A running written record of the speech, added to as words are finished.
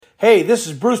Hey, this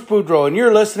is Bruce Boudreau, and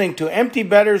you're listening to Empty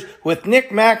Betters with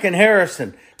Nick, Mack, and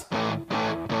Harrison.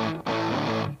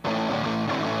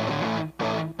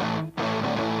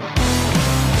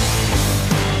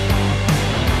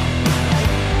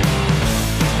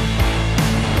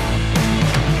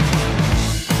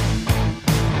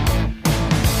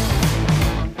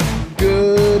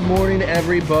 Good morning,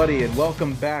 everybody, and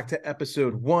welcome back to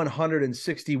episode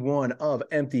 161 of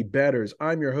Empty Betters.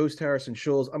 I'm your host, Harrison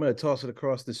Schulz. I'm going to toss it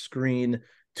across the screen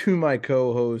to my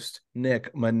co-host,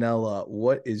 Nick Manella.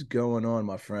 What is going on,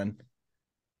 my friend?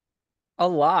 A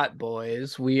lot,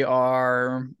 boys. We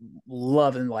are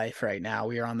loving life right now.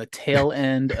 We are on the tail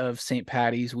end of St.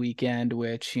 Patty's weekend,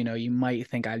 which, you might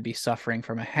think I'd be suffering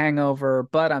from a hangover,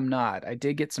 but I'm not. I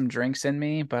did get some drinks in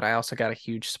me, but I also got a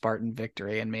huge Spartan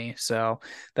victory in me. So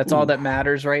that's all Ooh. that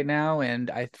matters right now.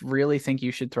 And I really think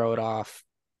you should throw it off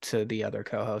to the other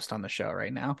co-host on the show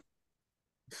right now.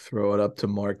 Throw it up to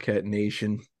Marquette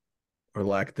Nation, or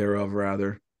lack thereof,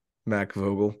 rather. Mac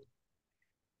Vogel.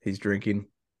 He's drinking.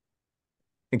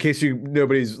 In case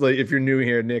nobody's like, if you're new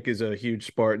here, Nick is a huge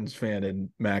Spartans fan and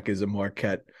Mac is a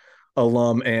Marquette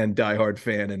alum and diehard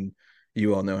fan, and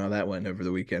you all know how that went over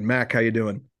the weekend. Mac, how you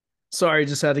doing? Sorry,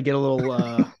 just had to get a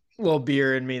little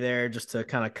beer in me there just to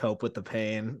kind of cope with the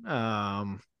pain.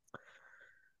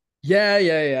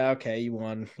 Yeah. Okay, you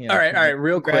won. All right.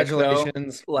 Real quick though,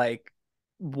 Congratulations. like,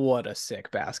 what a sick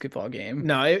basketball game.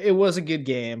 No, it was a good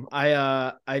game.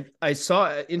 I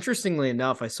saw, interestingly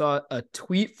enough, I saw a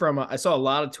tweet I saw a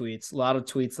lot of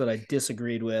tweets that I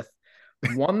disagreed with.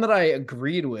 One that I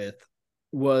agreed with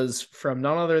was from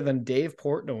none other than Dave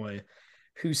Portnoy,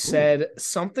 who said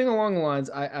something along the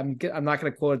lines. I'm not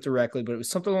going to quote it directly, but it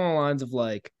was something along the lines of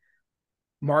like,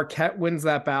 Marquette wins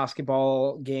that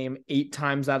basketball game 8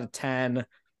 times out of 10.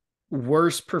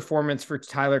 Worst performance for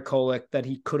Tyler Kolek that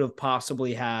he could have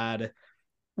possibly had,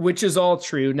 which is all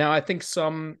true. Now, I think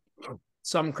some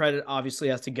credit obviously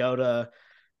has to go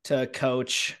to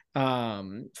coach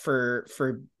for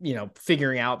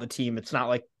figuring out the team. It's not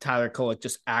like Tyler Kolek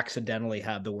just accidentally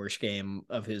had the worst game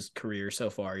of his career so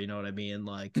far. You know what I mean?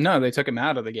 Like, No, they took him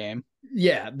out of the game.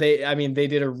 yeah, they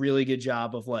did a really good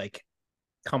job of like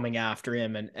coming after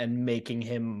him and making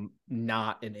him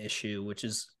not an issue, which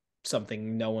is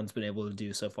something no one's been able to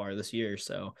do so far this year.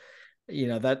 So,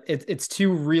 that it's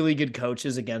two really good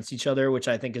coaches against each other, which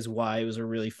I think is why it was a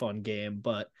really fun game.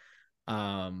 But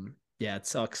yeah, it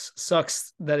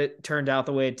sucks that it turned out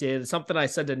the way it did. Something I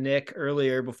said to Nick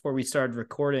earlier before we started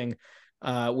recording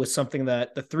was something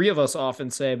that the three of us often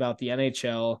say about the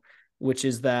NHL, which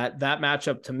is that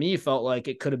matchup to me felt like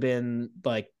it could have been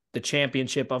like the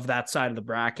championship of that side of the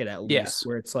bracket at least. Yes.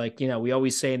 Where it's like, we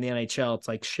always say in the NHL, it's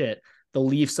like, shit, the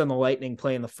Leafs and the Lightning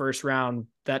play in the first round.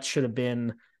 That should have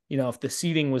been, if the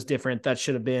seeding was different, that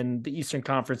should have been the Eastern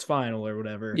Conference final or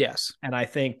whatever. Yes. And I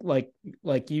think like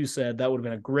you said, that would have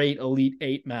been a great Elite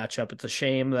Eight matchup. It's a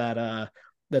shame that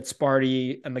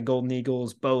Sparty and the Golden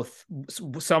Eagles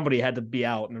somebody had to be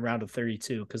out in the round of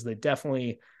 32, because they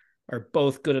definitely are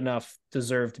both good enough,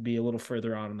 deserve to be a little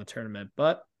further on in the tournament.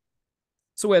 But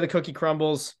it's the way the cookie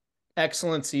crumbles.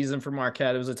 Excellent season for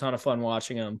Marquette. It was a ton of fun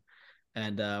watching them,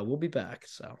 and we'll be back.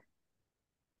 So,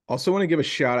 also want to give a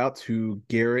shout out to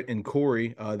Garrett and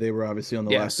Corey. They were obviously on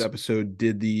the last episode,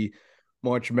 did the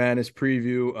March Madness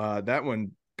preview. That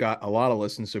one got a lot of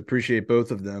listens, so appreciate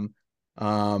both of them.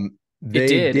 They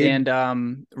did.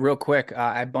 And real quick,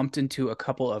 I bumped into a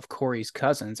couple of Corey's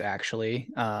cousins actually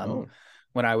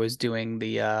when I was doing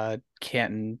the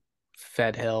Canton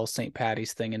Fed Hill St.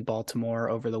 Patty's thing in Baltimore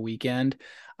over the weekend.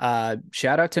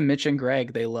 Shout out to Mitch and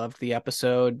Greg. They loved the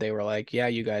episode. They were like, yeah,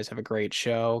 you guys have a great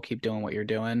show. Keep doing what you're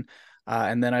doing.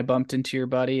 And then I bumped into your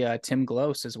buddy, Tim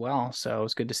Glose as well. So it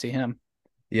was good to see him.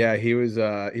 Yeah, he was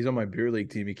he's on my beer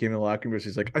league team. He came in the locker room.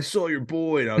 He's like, I saw your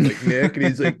boy. And I was like, Nick. And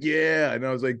he's like, yeah. And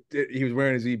I was like, he was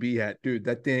wearing his EB hat. Dude,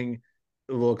 that thing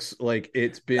looks like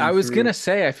it's been. I was gonna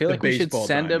say, I feel like we should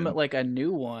send diamond. him like a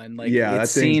new one. Like, yeah,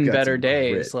 it's seen better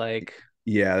days. Like,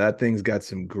 yeah, that thing's got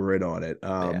some grit on it.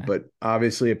 But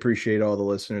obviously appreciate all the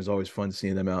listeners. Always fun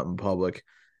seeing them out in public.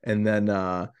 And then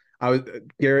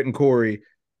Garrett and Corey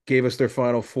gave us their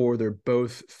final four. They're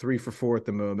both 3 for 4 at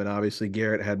the moment. Obviously,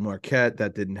 Garrett had Marquette.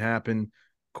 That didn't happen.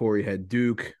 Corey had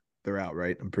Duke. They're out,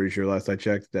 right? I'm pretty sure last I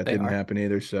checked that didn't happen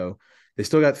either. So they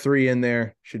still got 3 in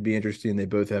there. Should be interesting. They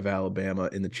both have Alabama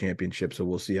in the championship, so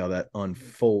we'll see how that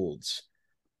unfolds.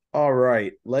 All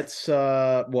right. Let's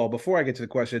before I get to the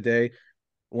question of the day,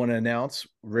 I want to announce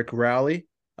Rick Rowley,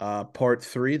 part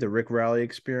 3, the Rick Rowley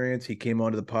experience. He came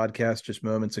onto the podcast just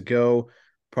moments ago.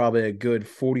 Probably a good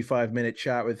 45-minute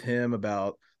chat with him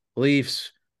about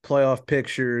Leafs, playoff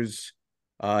pictures,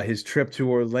 his trip to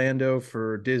Orlando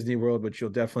for Disney World, which you'll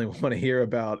definitely want to hear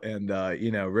about. And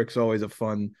Rick's always a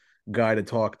fun guy to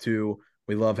talk to.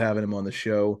 We love having him on the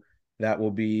show. That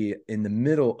will be in the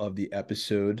middle of the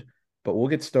episode, but we'll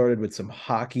get started with some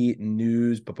hockey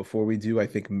news. But before we do, I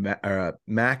think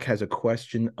Mac has a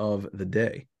question of the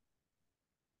day.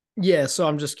 Yeah, so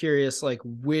I'm just curious, like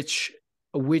which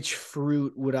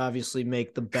fruit would obviously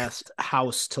make the best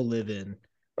house to live in?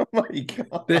 Oh my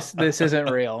God. This isn't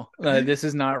real. This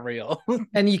is not real.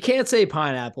 And you can't say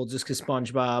pineapple just because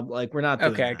SpongeBob. Like we're not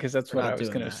doing okay, that. because that's We're what not I was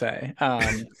doing gonna that.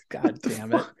 say. God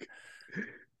damn it.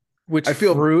 Which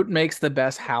fruit makes the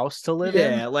best house to live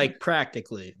in? Yeah, like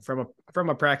practically from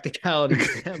a practicality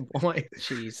standpoint.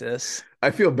 Jesus.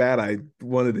 I feel bad. I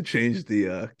wanted to change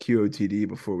the QOTD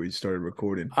before we started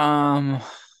recording.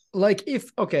 Like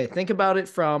think about it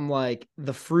from like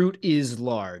the fruit is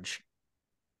large.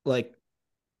 Like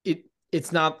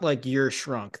it's not like you're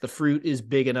shrunk. The fruit is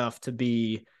big enough to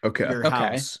be your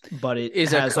house, but it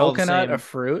is has a coconut a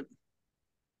fruit.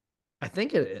 I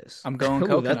think it is. I'm going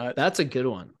coconut. That's a good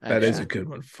one. Actually. That is a good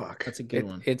one. Fuck. That's a good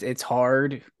one. It's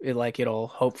hard. It'll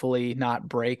hopefully not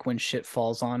break when shit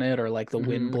falls on it or like the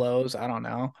wind blows. I don't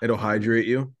know. It'll hydrate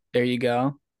you. There you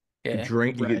go. Yeah.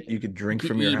 You could drink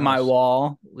from your house. My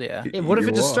wall. Yeah. What if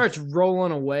it just starts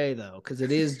rolling away though? Because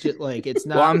it is just like it's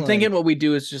not. Well, I'm thinking what we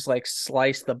do is just like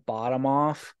slice the bottom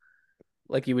off,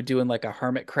 like you would do in like a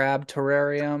hermit crab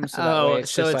terrarium. So that way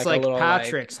it's just like a little,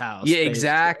 Patrick's house. Yeah,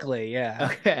 exactly. Yeah.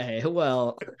 Okay.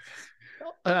 Well.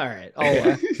 All right.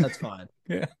 That's fine.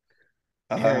 Yeah.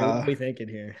 Harry, what are we thinking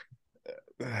here?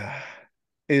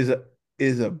 Is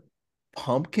a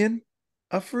pumpkin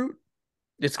a fruit?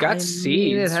 It's got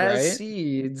seeds, it has right?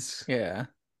 seeds. Yeah.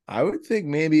 I would think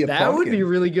maybe that pumpkin. would be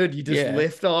really good. You just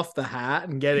lift off the hat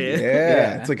and get in.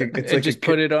 Yeah. It's like just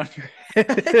put it on your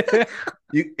head.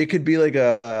 It could be like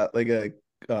a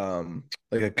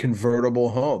convertible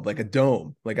home, like a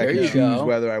dome. Like I can choose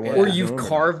whether I want. Or you've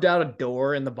carved out a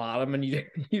door in the bottom and you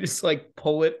just like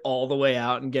pull it all the way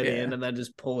out and get in, and then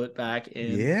just pull it back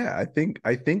in. Yeah, I think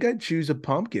I'd choose a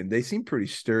pumpkin. They seem pretty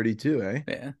sturdy too, eh?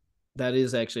 Yeah. That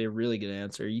is actually a really good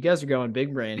answer. You guys are going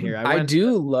big brain here. I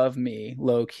do love me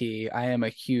low key. I am a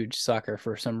huge sucker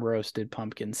for some roasted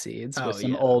pumpkin seeds with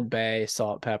some Old Bay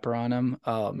salt, pepper on them.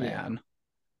 Oh man. Yeah.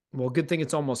 Well, good thing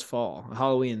it's almost fall.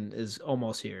 Halloween is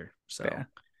almost here. So,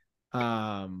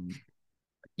 I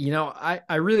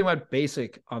really went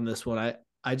basic on this one.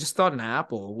 I just thought an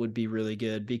apple would be really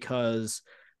good because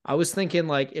I was thinking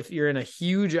like if you're in a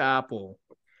huge apple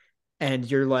and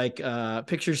you're like,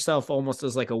 picture yourself almost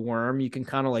as like a worm, you can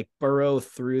kind of like burrow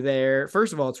through there.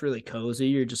 First of all, it's really cozy.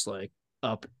 You're just like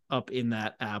up in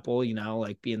that apple,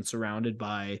 like being surrounded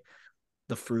by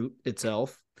the fruit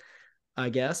itself, I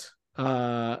guess.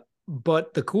 But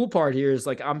the cool part here is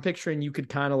like I'm picturing you could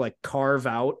kind of like carve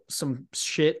out some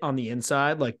shit on the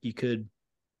inside. Like you could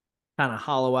kind of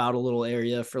hollow out a little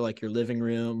area for like your living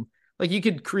room. Like you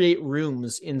could create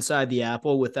rooms inside the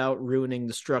apple without ruining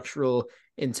the structural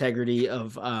integrity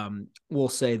of we'll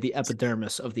say the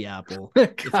epidermis of the apple.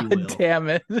 God damn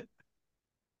it.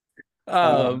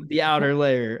 The outer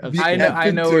layer of I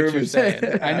know what you're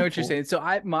saying. I know what you're saying. So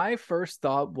my first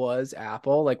thought was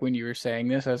apple. Like when you were saying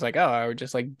this, I was like, oh, I would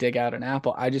just like dig out an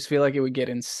apple. I just feel like it would get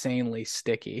insanely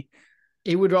sticky.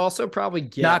 It would also probably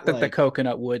get not that the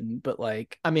coconut wouldn't, but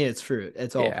like I mean it's fruit.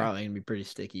 It's all probably gonna be pretty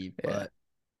sticky, but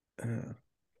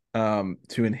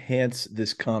to enhance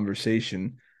this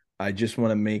conversation, I just want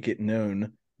to make it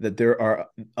known that there are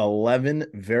 11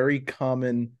 very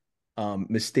common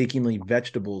mistakenly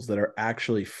vegetables that are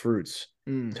actually fruits.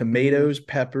 Tomatoes,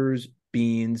 peppers,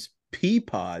 beans, pea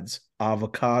pods,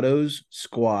 avocados,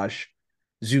 squash,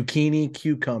 zucchini,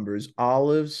 cucumbers,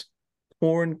 olives,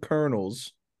 corn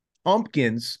kernels,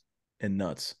 pumpkins, and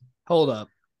nuts. Hold up.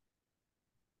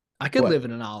 I could live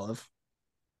in an olive.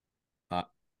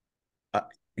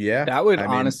 Yeah. That would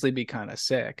honestly be kind of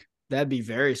sick. That'd be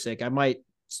very sick. I might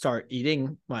start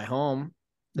eating my home.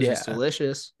 It's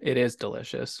delicious. It is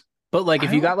delicious. But like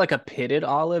if you got like a pitted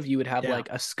olive, you would have like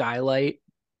a skylight.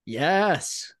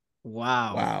 Yes.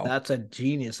 Wow. That's a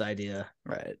genius idea.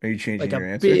 Right. Are you changing your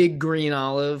answer? Like a big green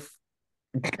olive.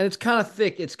 And it's kind of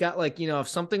thick. It's got like, if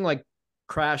something like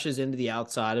crashes into the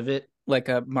outside of it. Like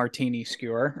a martini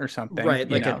skewer or something. Right.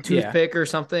 Like a toothpick or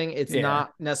something. It's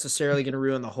not necessarily going to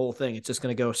ruin the whole thing. It's just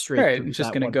going to go straight through. It's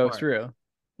just going to go through.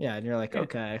 Yeah, and you're like,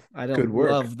 okay, I don't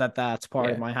love that that's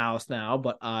part of my house now,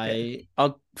 but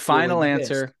I'll final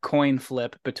answer, coin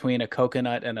flip between a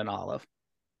coconut and an olive.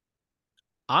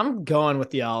 I'm going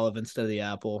with the olive instead of the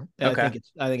apple. Okay.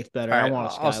 I think it's better. Right,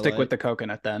 I'll stick with the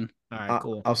coconut then. All right,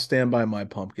 cool. I'll stand by my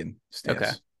pumpkin stance.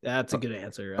 Okay. That's a good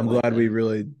answer. I'm glad we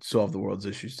really solved the world's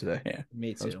issues today. Yeah,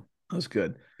 me too. That was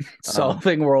good.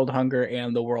 Solving world hunger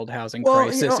and the world housing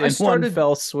crisis in one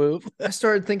fell swoop. I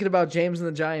started thinking about James and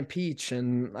the Giant Peach,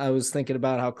 and I was thinking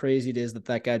about how crazy it is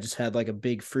that guy just had like a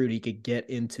big fruit he could get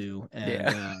into.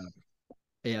 And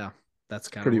yeah, that's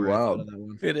kind of pretty wild. That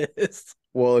one. It is.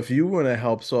 Well, if you want to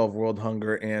help solve world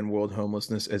hunger and world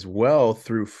homelessness as well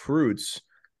through fruits,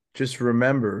 just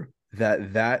remember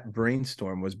that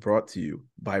brainstorm was brought to you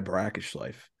by Brackish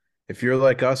Life. If you're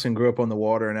like us and grew up on the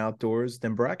water and outdoors,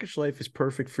 then Brackish Life is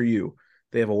perfect for you.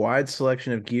 They have a wide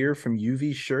selection of gear from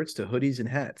UV shirts to hoodies and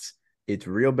hats. It's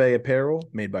Real Bay apparel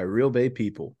made by Real Bay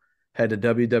people. Head to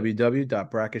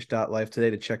www.brackish.life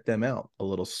today to check them out. A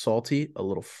little salty, a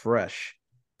little fresh.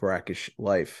 Brackish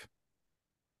Life.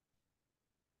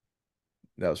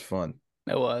 That was fun.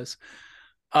 It was.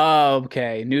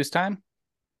 Okay, news time?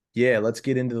 Yeah, let's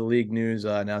get into the league news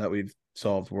now that we've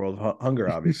solved world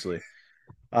hunger, obviously.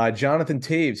 Jonathan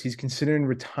Taves, he's considering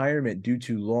retirement due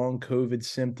to long COVID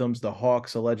symptoms. The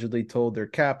Hawks allegedly told their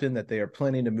captain that they are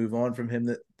planning to move on from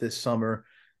him this summer.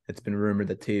 It's been rumored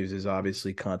that Taves is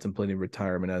obviously contemplating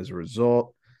retirement as a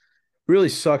result. Really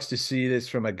sucks to see this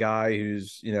from a guy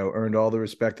who's, earned all the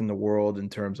respect in the world in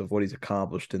terms of what he's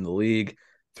accomplished in the league.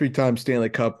 3-time Stanley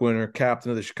Cup winner, captain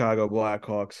of the Chicago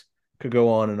Blackhawks. Could go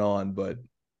on, but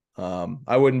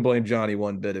I wouldn't blame Johnny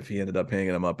one bit if he ended up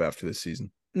hanging him up after this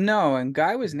season. No, and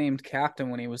Guy was named captain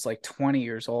when he was like 20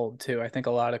 years old too. I think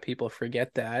a lot of people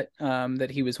forget that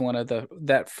he was one of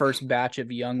that first batch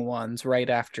of young ones right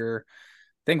after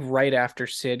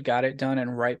Sid got it done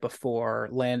and right before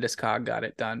Landeskog got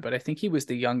it done. But I think he was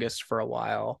the youngest for a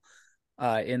while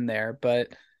in there. But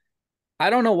I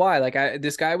don't know why.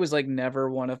 This guy was like never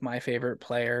one of my favorite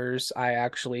players. I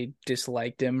actually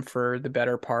disliked him for the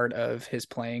better part of his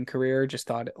playing career. Just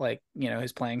thought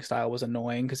his playing style was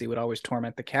annoying because he would always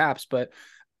torment the Caps. But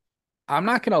I'm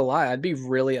not going to lie. I'd be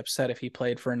really upset if he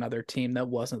played for another team that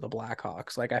wasn't the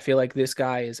Blackhawks. I feel like this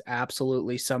guy is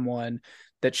absolutely someone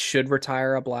that should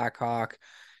retire a Blackhawk.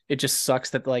 It just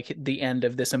sucks that the end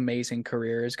of this amazing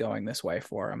career is going this way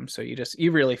for him. So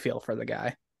you really feel for the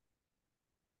guy.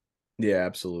 Yeah,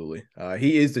 absolutely.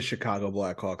 He is the Chicago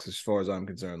Blackhawks as far as I'm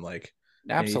concerned.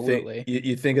 Absolutely.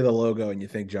 You think of the logo and you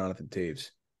think Jonathan Taves.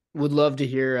 Would love to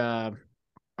hear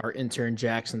our intern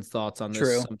Jackson's thoughts on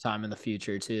this sometime in the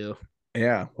future too.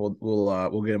 Yeah,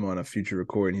 we'll get him on a future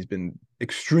recording. He's been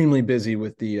extremely busy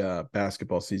with the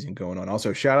basketball season going on.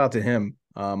 Also, shout out to him.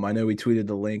 I know we tweeted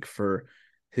the link for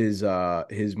his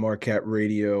Marquette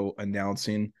radio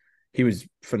announcing. He was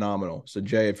phenomenal. So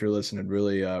Jay, if you're listening,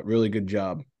 really good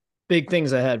job. Big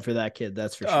things ahead for that kid,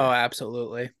 that's for sure. Oh,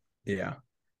 absolutely. Yeah.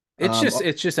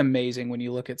 It's just amazing when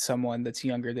you look at someone that's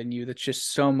younger than you that's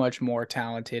just so much more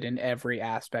talented in every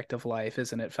aspect of life,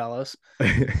 isn't it, fellas?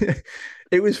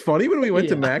 It was funny when we went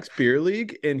to Max Beer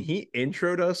League and he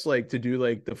introed us to do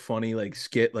the funny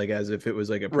skit as if it was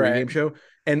a pregame show,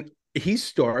 and he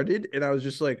started and I was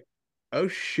just like, oh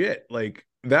shit,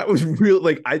 that was real.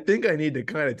 I think I need to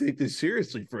kind of take this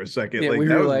seriously for a second. Yeah, we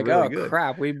were like, really good.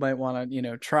 Crap, we might want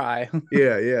to, try.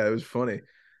 yeah, it was funny.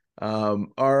 All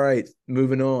right,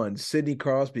 moving on. Sidney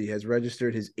Crosby has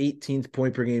registered his 18th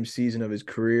point per game season of his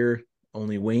career.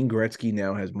 Only Wayne Gretzky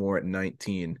now has more at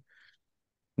 19.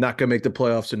 Not gonna make the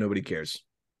playoffs, so nobody cares.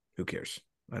 Who cares?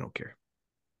 I don't care.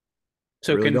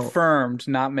 So really confirmed,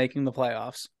 not making the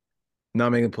playoffs.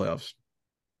 Not making the playoffs.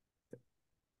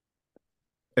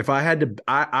 If I had to,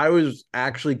 I was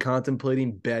actually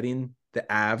contemplating betting the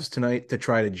Avs tonight to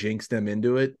try to jinx them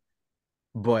into it,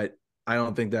 but I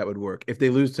don't think that would work. If they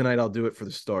lose tonight, I'll do it for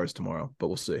the Stars tomorrow, but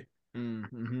we'll see.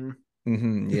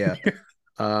 Yeah.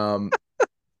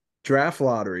 Draft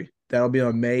lottery. That'll be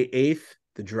on May 8th.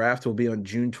 The draft will be on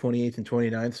June 28th and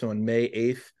 29th. So on May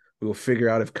 8th, we will figure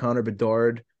out if Connor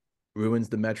Bedard ruins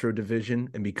the Metro division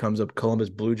and becomes a Columbus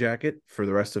Blue Jacket for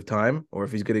the rest of time, or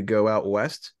if he's going to go out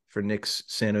west for Nick's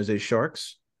San Jose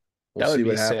Sharks. We'll see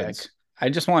what happens. Sick. I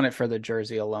just want it for the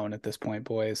jersey alone at this point,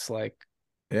 boys.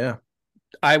 Yeah.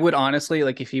 I would honestly,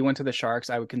 if he went to the Sharks,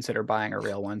 I would consider buying a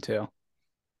real one too.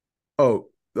 Oh,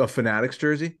 a Fanatics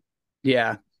jersey?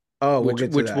 Yeah. Oh, we'll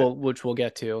get to that. Which we'll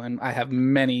get to. And I have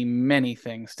many, many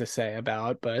things to say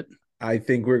about, but I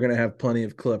think we're going to have plenty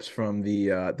of clips from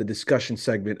the discussion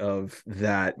segment of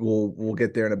that. We'll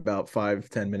get there in about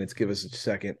 5-10 minutes. Give us a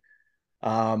second.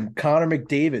 Connor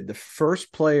McDavid, the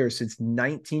first player since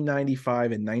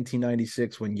 1995 and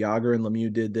 1996 when Yager and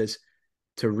Lemieux did this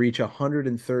to reach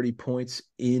 130 points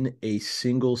in a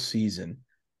single season.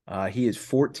 He is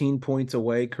 14 points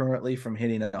away currently from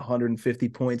hitting 150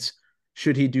 points.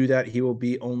 Should he do that, he will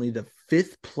be only the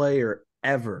 5th player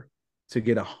ever to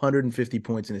get 150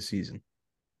 points in a season.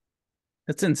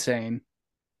 That's insane.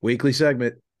 Weekly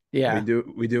segment. Yeah.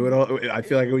 We do it all. I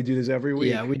feel like we do this every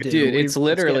week. Yeah, we do. Dude, it's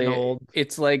literally old.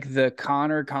 It's like the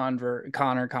Connor and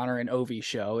Ovi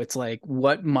show. It's like,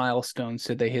 what milestones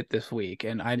did they hit this week?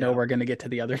 And I know we're gonna get to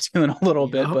the other two in a little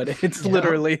bit, but it's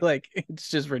literally like, it's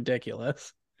just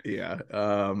ridiculous. Yeah.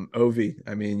 Ovi,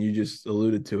 I mean, you just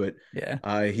alluded to it.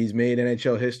 Yeah. He's made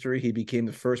NHL history. He became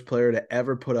the first player to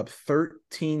ever put up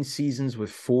 13 seasons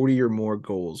with 40 or more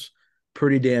goals.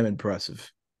 Pretty damn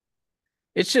impressive.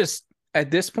 It's just, at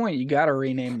this point, you got to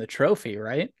rename the trophy,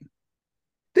 right?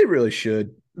 They really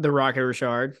should. The Rocket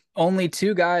Richard. Only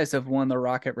 2 guys have won the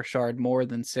Rocket Richard more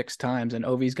than 6 times, and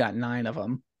Ovi's got 9 of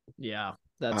them. Yeah,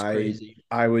 that's crazy.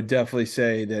 I would definitely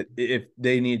say that if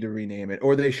they need to rename it,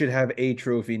 or they should have a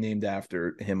trophy named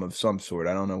after him of some sort.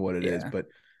 I don't know what it is, but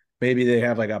maybe they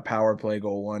have like a power play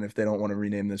goal one if they don't want to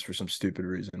rename this for some stupid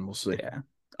reason. We'll see. Yeah.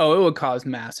 Oh, it would cause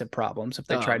massive problems if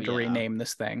they tried to rename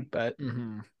this thing, but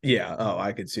yeah. Oh,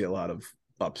 I could see a lot of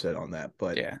upset on that,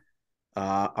 but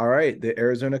all right. The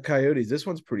Arizona Coyotes. This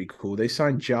one's pretty cool. They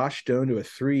signed Josh Doan to a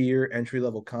 3-year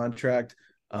entry-level contract.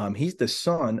 He's the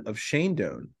son of Shane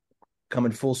Doan,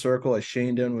 coming full circle, as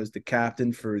Shane Doan was the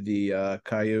captain for the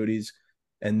Coyotes.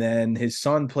 And then his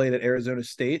son played at Arizona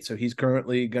State, so he's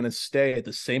currently going to stay at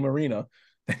the same arena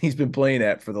that he's been playing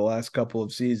at for the last couple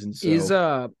of seasons.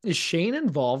 So. Is Shane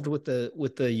involved with the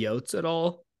Yotes at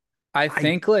all? I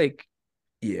think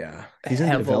he's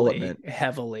in development.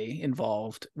 Heavily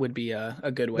involved would be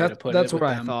a good way to put it. That's what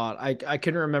I thought. I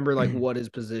couldn't remember like what his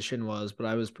position was, but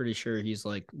I was pretty sure he's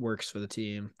like works for the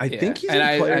team. I think he's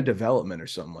in player development or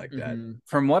something like that.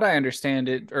 From what I understand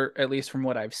it, or at least from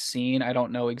what I've seen, I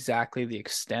don't know exactly the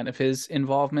extent of his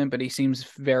involvement, but he seems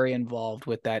very involved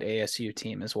with that ASU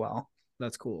team as well.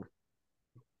 That's cool.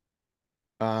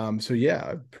 So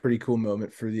a pretty cool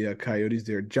moment for the Coyotes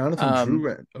there. Jonathan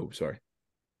Drouin. Oh, sorry.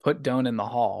 Put Doan in the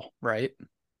Hall, right?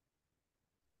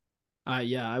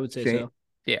 Yeah, I would say so.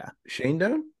 Yeah. Shane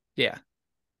Doan? Yeah.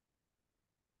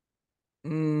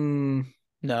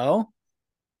 No?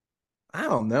 I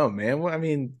don't know, man. Well, I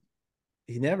mean,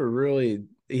 he never really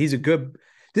he's a good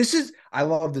I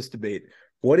love this debate.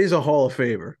 What is a Hall of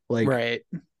Famer? Like, right.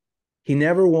 He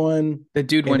never won. The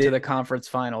dude went to the conference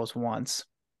finals once.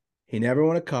 He never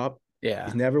won a cup. Yeah.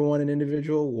 He's never won an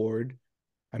individual award.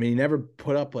 I mean, he never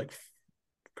put up like,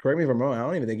 correct me if I'm wrong, I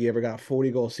don't even think he ever got a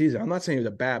 40-goal season. I'm not saying he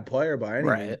was a bad player by any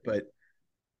means, but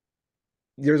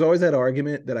there's always that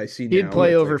argument that I see now. He'd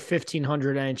play over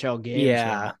 1,500 NHL games.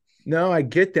 Yeah. No, I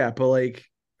get that, but like,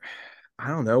 I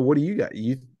don't know. What do you got?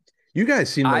 You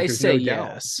guys seem like there's no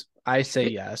doubt. I say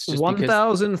yes.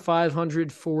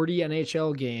 1,540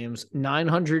 NHL games,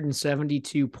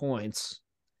 972 points.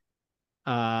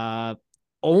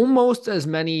 Almost as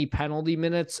many penalty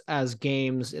minutes as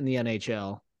games in the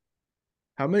NHL.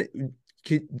 How many?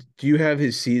 Do you have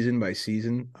his season by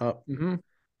season up? Mm-hmm.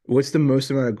 What's the most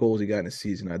amount of goals he got in a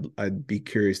season? I'd be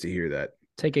curious to hear that.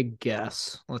 Take a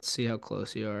guess. Let's see how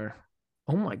close you are.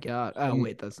 Oh my God. Oh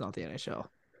wait, that's not the NHL.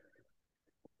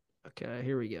 Okay,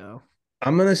 here we go.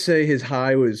 I'm going to say his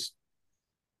high was,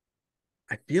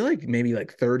 I feel like maybe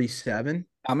like 37.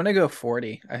 I'm going to go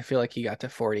 40. I feel like he got to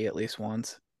 40 at least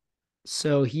once.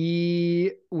 So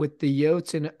he, with the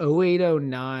Yotes in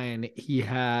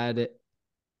 08-09,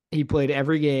 he played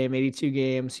every game, 82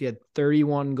 games. He had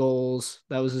 31 goals.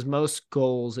 That was his most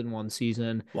goals in one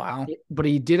season. Wow. But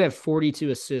he did have 42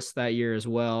 assists that year as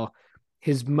well.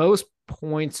 His most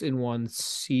points in one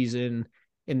season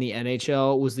in the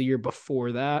NHL was the year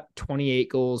before that, 28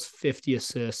 goals, 50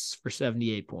 assists for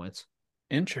 78 points.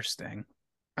 Interesting.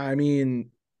 I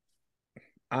mean,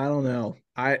 I don't know.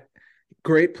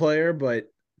 Great player, but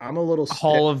I'm a little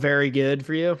Hall of very good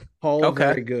for you. Hall of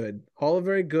very good. Hall of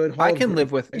very good. I can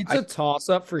live with it's a toss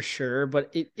up for sure, but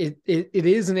it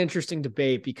is an interesting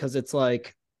debate because it's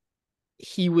like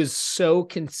he was so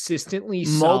consistently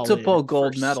multiple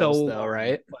gold medals though,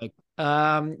 right? Like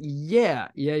yeah.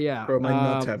 Bro, my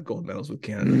nuts have gold medals with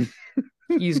Canada.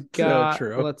 He's got so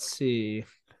true. Let's see.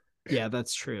 Yeah,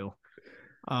 that's true.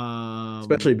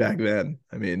 Especially back then.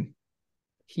 I mean,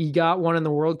 he got one in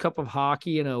the World Cup of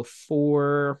Hockey in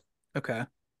 2004. Okay.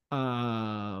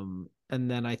 And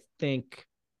then I think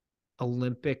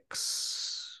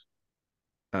Olympics.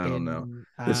 I don't know.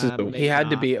 He had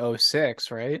to be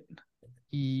 2006, right?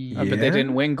 Yeah. But they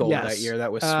didn't win gold that year.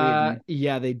 That was Sweden.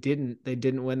 Yeah, they didn't. They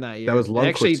didn't win that year. That was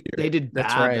Lundqvist's year. They did bad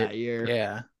That's right. that year.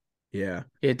 Yeah. Yeah.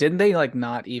 Didn't they like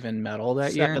not even medal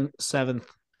that year? Seventh.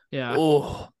 Yeah.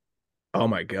 Oh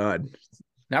my God.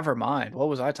 Never mind. What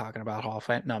was I talking about? Hall of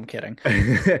Fame? No, I'm kidding.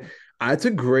 That's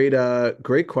a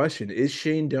great question. Is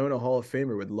Shane Doan a Hall of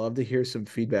Famer? Would love to hear some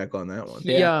feedback on that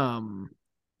one.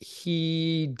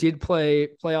 He did play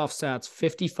playoff stats,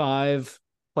 55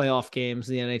 playoff games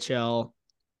in the NHL,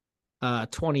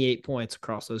 28 points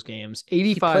across those games,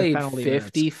 85 penalty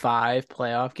 55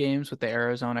 playoff games with the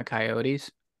Arizona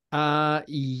Coyotes.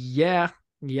 Yeah.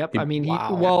 Yep. I mean,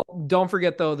 don't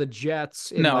forget though, the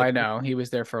Jets. I know he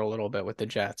was there for a little bit with the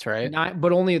Jets, right?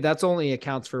 But that's only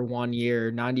accounts for 1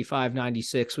 year. 95,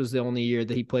 96 was the only year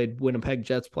that he played Winnipeg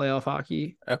Jets playoff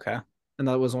hockey. Okay. And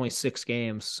that was only 6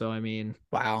 games. So, I mean,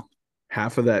 wow.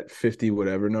 Half of that 50,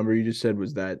 whatever number you just said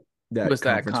was that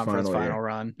conference final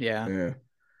run. Yeah.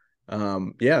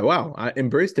 Yeah. Wow. I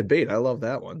embrace debate. I love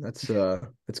that one. That's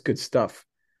good stuff.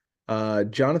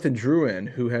 Jonathan Drouin,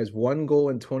 who has 1 goal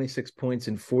and 26 points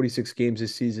in 46 games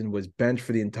this season, was benched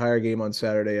for the entire game on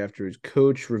Saturday after his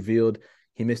coach revealed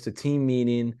he missed a team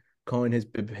meeting, calling his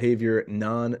behavior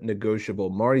non-negotiable.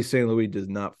 Marty St. Louis does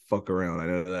not fuck around. I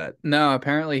know that. No,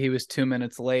 apparently he was 2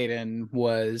 minutes late and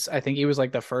I think he was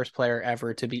like the first player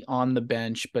ever to be on the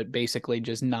bench, but basically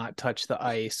just not touch the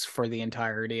ice for the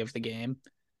entirety of the game.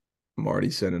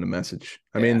 Marty sending a message.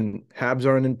 I mean, Habs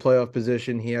aren't in playoff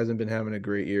position. He hasn't been having a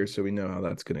great year, so we know how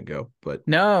that's going to go. But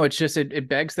no, it's just it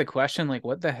begs the question, like,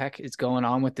 what the heck is going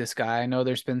on with this guy? I know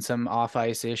there's been some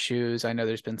off-ice issues. I know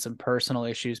there's been some personal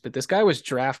issues, but this guy was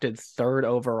drafted 3rd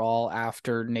overall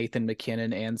after Nathan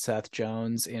McKinnon and Seth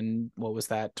Jones in, what was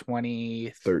that,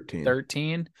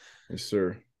 2013? Yes,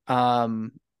 sir.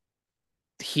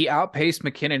 He outpaced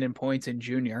McKinnon in points in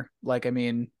junior. Like, I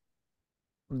mean,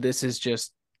 this is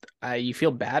just you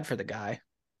feel bad for the guy.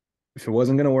 If it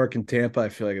wasn't going to work in Tampa, I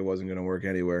feel like it wasn't going to work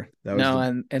anywhere.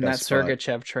 And that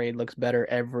Sergachev trade looks better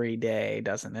every day,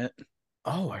 doesn't it?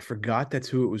 Oh, I forgot that's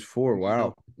who it was for.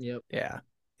 Wow. Yep.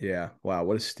 Yeah. Wow.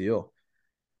 What a steal.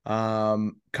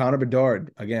 Connor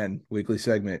Bedard, again, weekly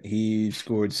segment. He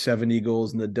scored 70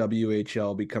 goals in the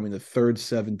WHL, becoming the 3rd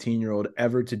 17-year-old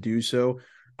ever to do so.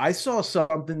 I saw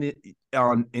something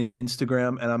on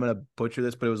Instagram, and I'm going to butcher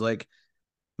this, but it was like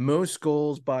most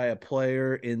goals by a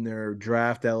player in their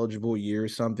draft eligible year or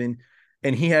something.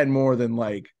 And he had more than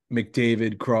like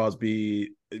McDavid,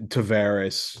 Crosby,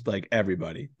 Tavares, like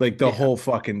everybody, like the whole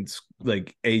fucking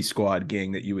like A squad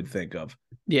gang that you would think of.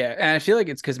 Yeah. And I feel like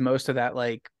it's because most of that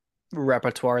like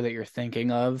repertoire that you're thinking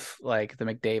of, like the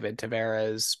McDavid,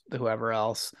 Tavares, whoever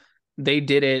else, they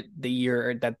did it the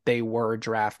year that they were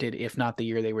drafted, if not the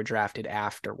year they were drafted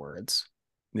afterwards.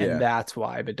 And that's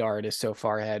why Bedard is so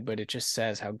far ahead, but it just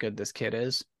says how good this kid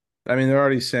is. I mean, they're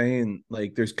already saying,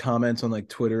 like, there's comments on, like,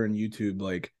 Twitter and YouTube,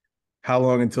 like, how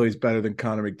long until he's better than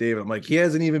Connor McDavid? I'm like, he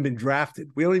hasn't even been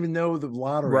drafted. We don't even know the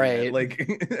lottery. Right. Yet.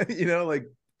 Like, like,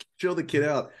 chill the kid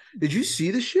out. Did you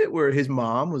see the shit where his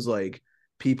mom was, like,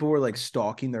 people were, like,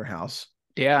 stalking their house?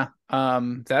 Yeah.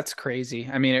 That's crazy.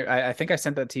 I mean, I think I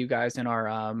sent that to you guys in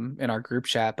our group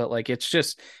chat, but like,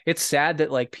 it's sad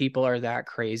that like people are that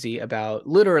crazy about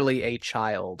literally a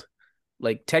child.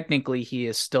 Like technically he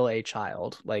is still a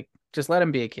child. Like just let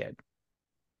him be a kid.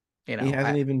 He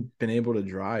hasn't even been able to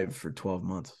drive for 12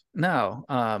 months. No.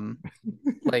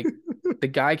 Like the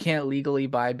guy can't legally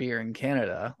buy beer in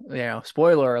Canada.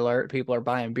 Spoiler alert, people are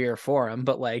buying beer for him,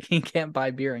 but like he can't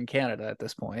buy beer in Canada at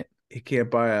this point. He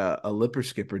can't buy a lipper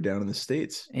skipper down in the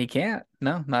States. He can't.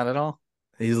 No, not at all.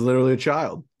 He's literally a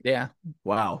child. Yeah.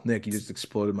 Wow. Nick, you just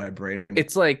exploded my brain.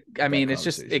 It's like, I mean, it's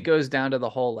just, it goes down to the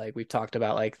whole, like we've talked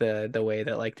about, like the way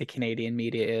that like the Canadian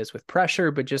media is with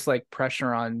pressure, but just like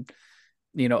pressure on,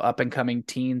 up and coming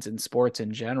teens in sports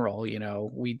in general.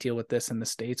 We deal with this in the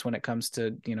States when it comes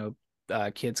to,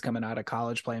 kids coming out of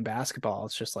college playing basketball.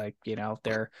 It's just like,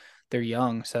 they're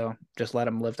young, so just let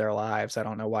them live their lives. I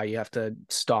don't know why you have to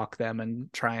stalk them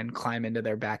and try and climb into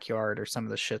their backyard or some of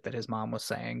the shit that his mom was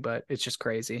saying, but it's just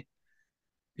crazy.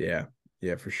 Yeah,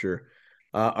 for sure.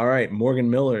 All right, Morgan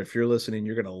Miller, if you're listening,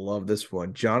 you're going to love this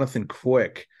one. Jonathan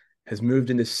Quick has moved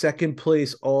into 2nd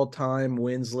place all-time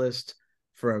wins list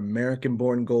for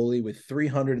American-born goalie with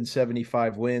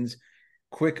 375 wins.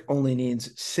 Quick only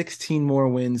needs 16 more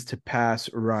wins to pass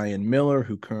Ryan Miller,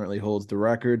 who currently holds the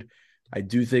record. I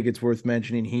do think it's worth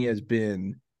mentioning he has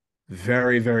been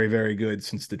very, very, very good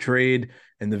since the trade,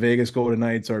 and the Vegas Golden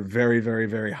Knights are very, very,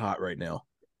 very hot right now.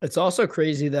 It's also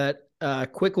crazy that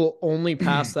Quick will only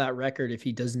pass that record if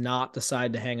he does not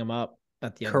decide to hang him up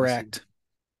at the end. Correct.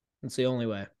 That's the only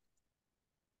way.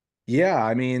 Yeah,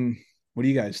 I mean, what do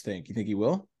you guys think? You think he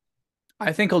will?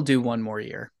 I think he'll do 1 more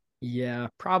year. Yeah,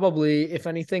 probably. If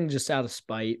anything, just out of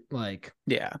spite.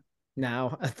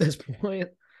 Now at this point.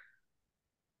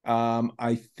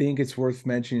 I think it's worth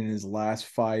mentioning in his last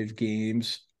 5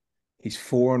 games, he's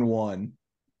 4-1,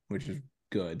 which is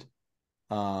good.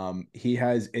 He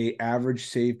has a average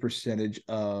save percentage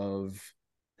of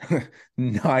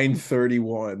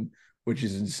 931, which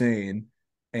is insane.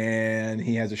 And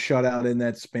he has a shutout in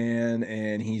that span,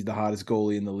 and he's the hottest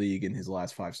goalie in the league in his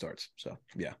last 5 starts. So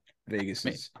yeah, Vegas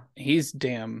is he's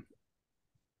damn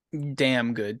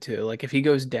good too. Like if he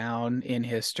goes down in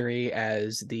history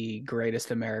as the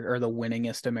greatest American or the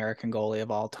winningest American goalie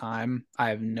of all time, I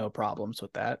have no problems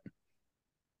with that.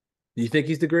 Do you think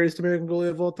he's the greatest American goalie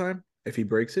of all time if he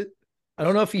breaks it? I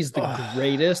don't know if he's the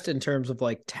greatest in terms of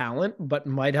like talent, but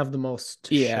might have the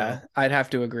most. Yeah, show. I'd have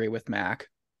to agree with Mac.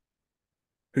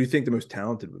 Who do you think the most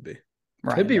talented would be?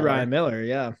 Could be Ryan Miller.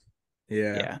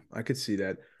 Yeah, I could see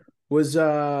that. Was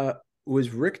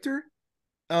Richter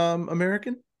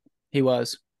American? He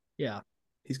was. Yeah.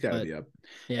 He's got to be up.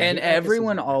 Yeah, and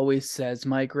everyone always says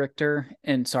Mike Richter.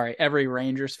 And sorry, every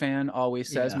Rangers fan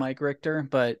always says Mike Richter.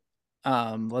 But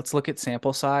let's look at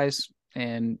sample size.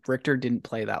 And Richter didn't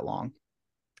play that long.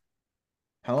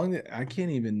 How long? I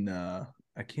can't even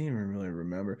really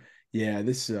remember. Yeah,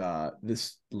 this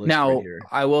list now, right here.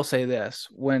 I will say this.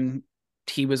 When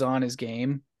he was on his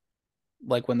game,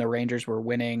 like when the Rangers were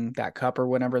winning that cup or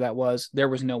whatever that was, there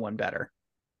was no one better.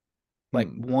 Like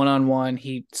one-on-one,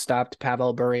 he stopped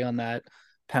Pavel Bure on that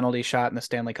penalty shot in the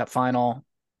Stanley Cup final.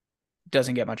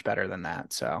 Doesn't get much better than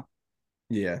that. So,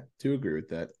 yeah, do agree with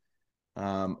that.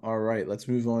 All right, let's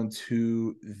move on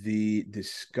to the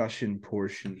discussion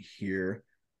portion here.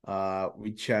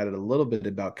 We chatted a little bit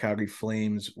about Calgary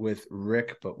Flames with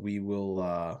Rick, but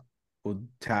we'll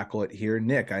tackle it here.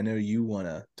 Nick, I know you want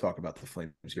to talk about the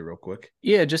Flames here real quick.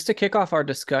 Yeah, just to kick off our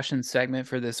discussion segment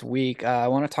for this week, I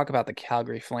want to talk about the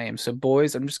Calgary Flames. So,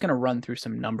 boys, I'm just going to run through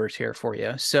some numbers here for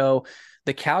you. So,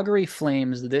 the Calgary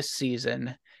Flames this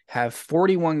season have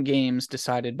 41 games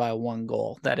decided by 1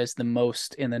 goal. That is the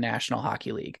most in the National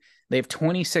Hockey League. They have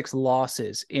 26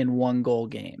 losses in 1-goal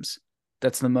games.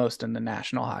 That's the most in the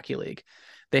National Hockey League.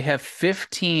 They have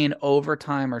 15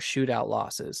 overtime or shootout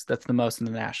losses. That's the most in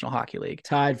the National Hockey League.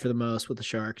 Tied for the most with the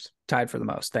Sharks. Tied for the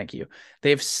most. Thank you.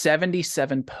 They have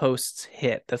 77 posts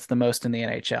hit. That's the most in the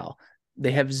NHL.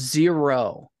 They have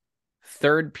 0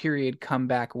 third period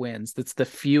comeback wins. That's the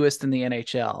fewest in the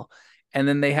NHL. And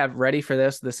then they have, ready for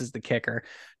this, this is the kicker,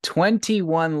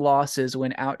 21 losses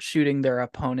when outshooting their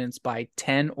opponents by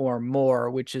 10 or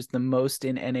more, which is the most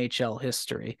in NHL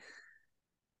history.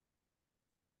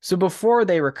 So before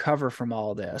they recover from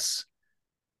all this,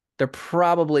 they're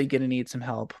probably going to need some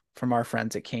help from our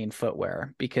friends at Kane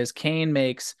Footwear, because Kane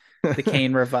makes the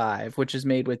Kane Revive, which is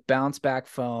made with bounce back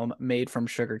foam made from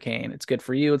sugar cane. It's good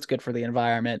for you. It's good for the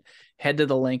environment. Head to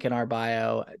the link in our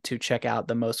bio to check out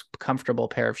the most comfortable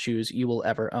pair of shoes you will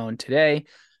ever own today.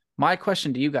 My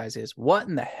question to you guys is, what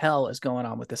in the hell is going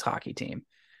on with this hockey team?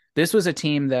 This was a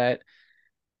team that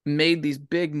made these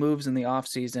big moves in the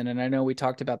offseason, and I know we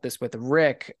talked about this with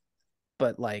Rick,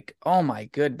 but like, oh my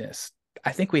goodness,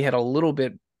 I think we had a little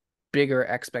bit bigger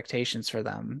expectations for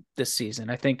them this season.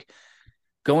 I think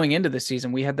going into the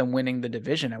season, we had them winning the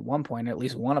division at one point. At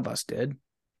least one of us did.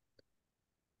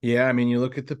 Yeah, I mean, you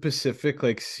look at the Pacific,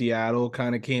 like Seattle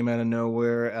kind of came out of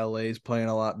nowhere. LA's playing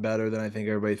a lot better than I think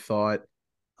everybody thought.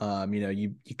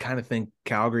 You kind of think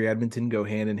Calgary, Edmonton go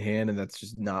hand in hand, and that's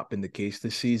just not been the case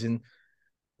this season.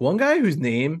 One guy whose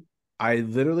name I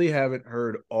literally haven't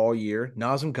heard all year,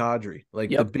 Nazem Kadri,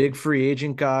 the big free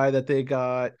agent guy that they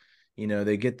got.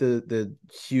 They get the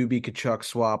Hubie Kachuk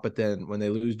swap, but then when they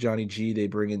lose Johnny G, they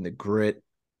bring in the grit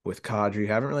with Kadri.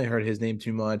 Haven't really heard his name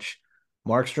too much.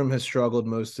 Markstrom has struggled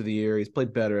most of the year. He's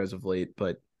played better as of late,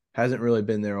 but hasn't really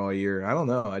been there all year. I don't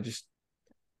know.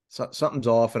 Something's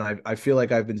off, and I feel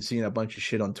like I've been seeing a bunch of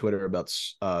shit on Twitter about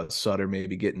Sutter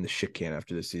maybe getting the shit can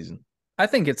after this season. I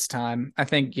think it's time. I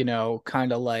think,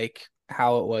 kind of like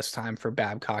how it was time for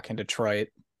Babcock in Detroit.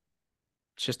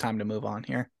 It's just time to move on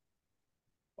here.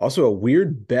 Also, a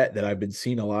weird bet that I've been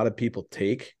seeing a lot of people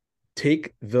take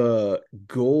the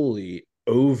goalie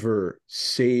over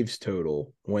saves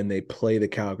total when they play the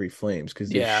Calgary Flames, because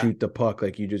they shoot the puck,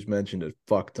 like you just mentioned, a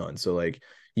fuck ton. So, like,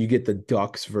 you get the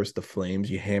Ducks versus the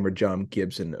Flames, you hammer John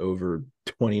Gibson over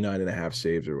 29.5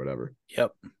 saves or whatever.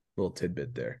 Yep. Little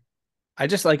tidbit there. I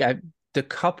just the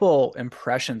couple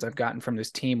impressions I've gotten from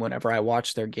this team whenever I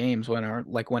watch their games,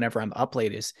 whenever I'm up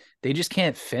late, is they just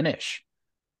can't finish.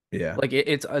 Yeah. Like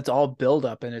it's all build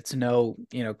up and it's no,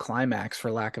 climax,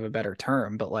 for lack of a better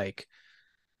term, but I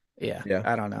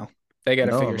don't know. They got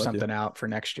to figure something out for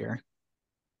next year.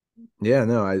 Yeah,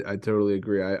 no, I totally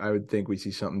agree. I would think we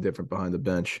see something different behind the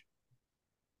bench.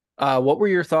 What were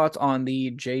your thoughts on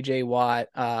the JJ Watt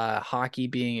hockey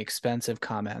being expensive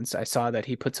comments? I saw that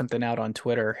he put something out on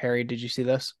Twitter. Harry, did you see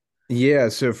this? Yeah,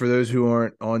 so for those who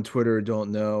aren't on Twitter or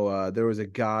don't know, there was a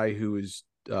guy who was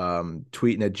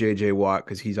tweeting at JJ Watt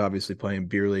because he's obviously playing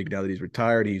beer league now that he's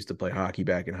retired. He used to play hockey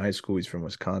back in high school. He's from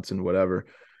Wisconsin, whatever.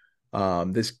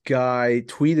 This guy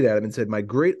tweeted at him and said, "My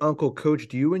great uncle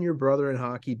coached you and your brother in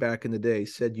hockey back in the day.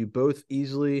 Said you both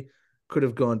easily could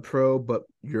have gone pro, but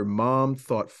your mom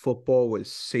thought football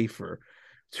was safer."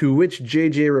 To which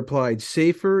JJ replied,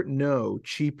 "Safer? No.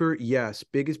 Cheaper? Yes.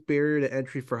 Biggest barrier to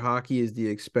entry for hockey is the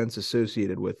expense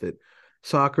associated with it.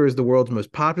 Soccer is the world's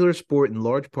most popular sport in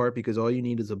large part because all you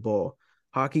need is a ball.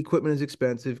 Hockey equipment is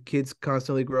expensive. Kids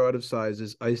constantly grow out of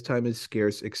sizes. Ice time is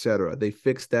scarce, etc. They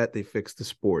fixed that. They fixed the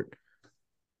sport."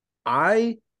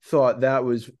 I thought that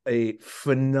was a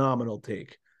phenomenal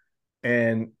take.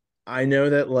 And I know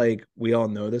that like we all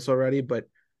know this already, but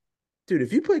dude,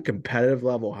 if you play competitive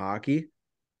level hockey,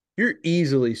 you're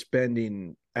easily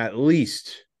spending at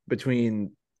least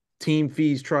between team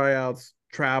fees, tryouts,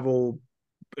 travel,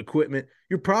 equipment.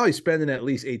 You're probably spending at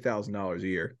least $8,000 a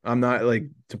year. I'm not like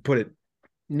to put it.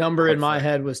 Number in my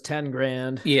head was 10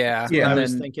 grand. Yeah. That's what I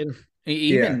was thinking.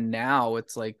 Even now,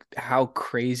 it's like how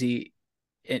crazy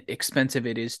expensive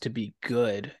it is to be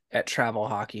good at travel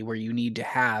hockey, where you need to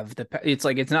have it's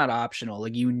like it's not optional.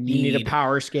 Like you need a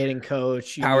power skating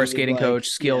coach, coach,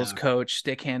 skills coach,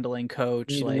 stick handling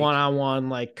coach, you need one-on-one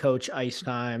like coach ice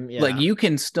time. Yeah. Like you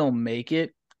can still make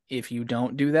it if you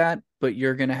don't do that, but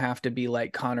you're gonna have to be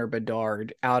like Connor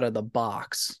Bedard out of the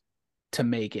box to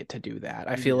make it to do that.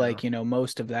 I feel like,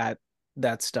 most of that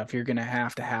stuff you're going to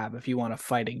have if you want a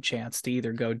fighting chance to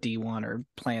either go D1 or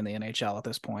play in the NHL at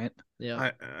this point.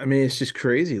 Yeah. I mean, it's just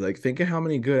crazy. Like, think of how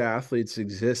many good athletes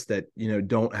exist that,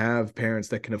 don't have parents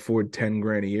that can afford 10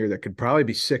 grand a year that could probably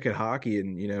be sick at hockey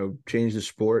and, change the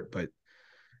sport, but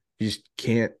you just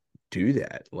can't do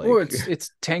that. Like, or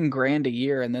it's 10 grand a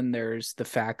year. And then there's the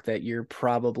fact that you're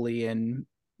probably in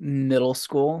middle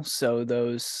school, so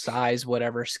those size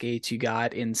whatever skates you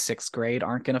got in 6th grade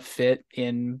aren't going to fit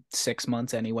in 6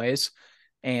 months anyways,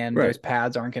 and those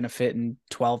pads aren't going to fit in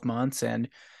 12 months. And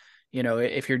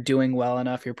if you're doing well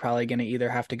enough, you're probably going to either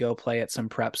have to go play at some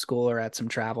prep school or at some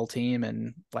travel team,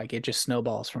 and like it just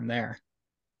snowballs from there.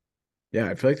 Yeah,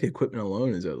 I feel like the equipment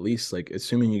alone is at least like,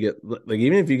 assuming you get like,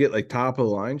 even if you get like top of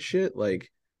the line shit, like,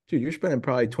 dude, you're spending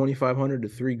probably 2,500 to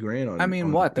 $3,000 on. I mean,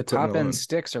 on what the top alone. end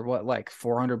sticks are what, like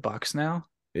 $400 now?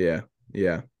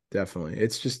 Yeah, definitely.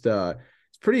 It's just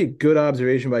it's pretty good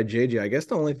observation by JJ. I guess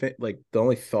the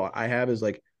only thought I have is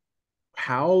like,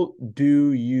 how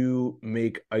do you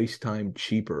make ice time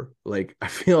cheaper? Like, I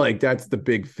feel like that's the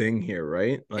big thing here,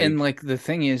 right? And like the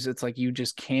thing is, it's like you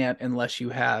just can't unless you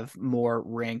have more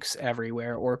rinks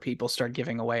everywhere or people start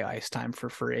giving away ice time for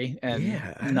free. And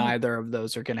neither of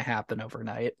those are going to happen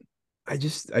overnight. I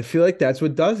feel like that's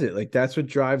what does it. Like, that's what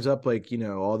drives up, like,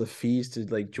 all the fees to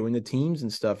like join the teams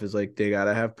and stuff is like, they got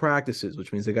to have practices,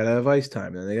 which means they got to have ice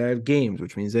time. And then they got to have games,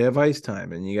 which means they have ice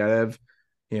time. And you got to have,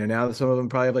 now that some of them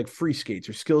probably have like free skates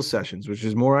or skill sessions, which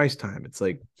is more ice time. It's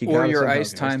like, or your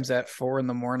ice times at 4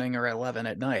 a.m. or 11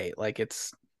 at night. Like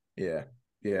it's. Yeah.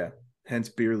 Hence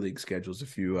beer league schedules,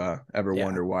 if you ever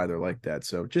wonder why they're like that.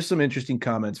 So just some interesting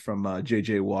comments from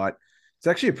JJ Watt. It's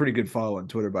actually a pretty good follow on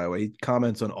Twitter, by the way. He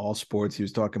comments on all sports. He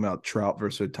was talking about Trout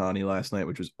versus Ohtani last night,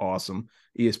 which was awesome.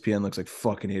 ESPN looks like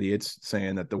fucking idiots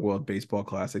saying that the World Baseball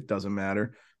Classic doesn't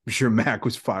matter. I'm sure Mac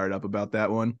was fired up about that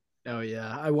one. Oh,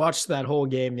 yeah. I watched that whole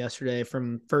game yesterday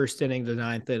from first inning to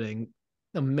ninth inning.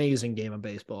 Amazing game of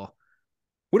baseball.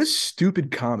 What a stupid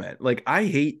comment. Like, I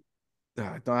hate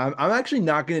I'm actually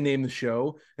not going to name the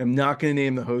show. I'm not going to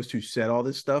name the host who said all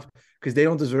this stuff because they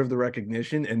don't deserve the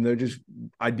recognition, and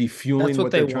I'd be fueling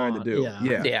what they're trying to do.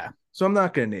 Yeah. So I'm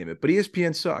not going to name it, but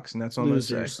ESPN sucks, and that's all I'm going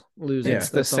to say. Losers. It's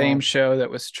the same show that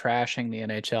was trashing the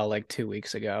NHL like 2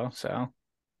 weeks ago. So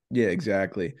yeah,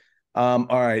 exactly. All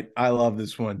right. I love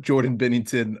this one. Jordan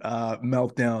Binnington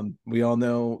meltdown. We all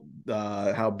know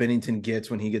how Binnington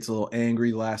gets when he gets a little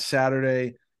angry. Last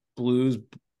Saturday, Blues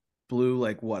blew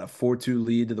like what, a 4-2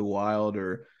 lead to the Wild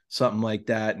or something like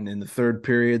that. And in the third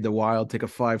period, the Wild take a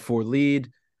 5-4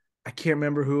 lead. I can't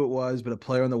remember who it was, but a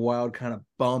player on the Wild kind of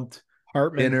bumped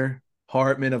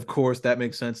Hartman, of course, that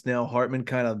makes sense now. Hartman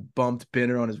kind of bumped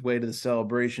Binner on his way to the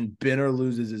celebration. Binner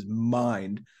loses his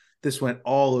mind. This went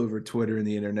all over Twitter and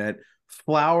the internet.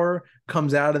 Flower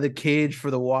comes out of the cage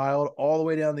for the Wild, all the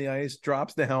way down the ice,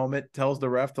 drops the helmet, tells the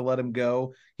ref to let him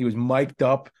go. He was mic'd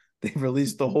up. They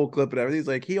released the whole clip and everything. He's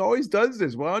like, he always does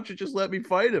this. Why don't you just let me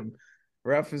fight him?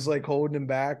 Ref is like holding him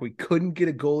back. We couldn't get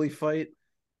a goalie fight,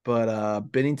 but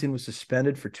Binnington was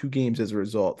suspended for 2 games as a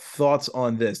result. Thoughts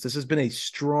on this? This has been a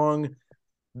strong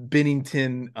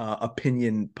Binnington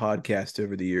opinion podcast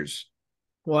over the years.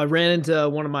 Well, I ran into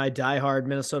one of my diehard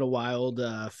Minnesota Wild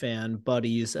fan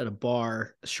buddies at a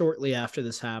bar shortly after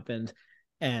this happened,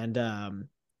 and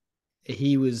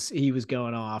he was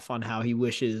going off on how he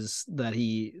wishes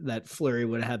that Fleury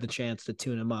would have had the chance to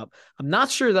tune him up. I'm not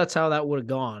sure that's how that would have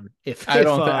gone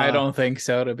I don't think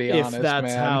so, to be if honest,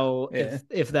 that's man. how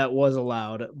if that was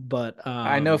allowed. But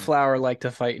I know Flower liked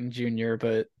to fight in junior,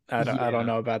 but I yeah. don't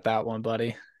know about that one,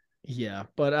 buddy. Yeah,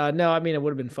 but no, I mean it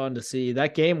would have been fun to see.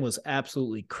 That game was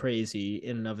absolutely crazy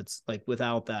in and of its like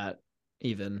without that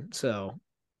even. So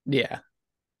Yeah.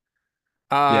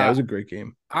 Yeah, it was a great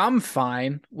game. I'm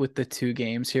fine with the 2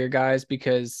 games here, guys,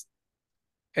 because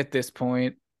at this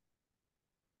point,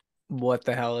 what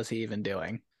the hell is he even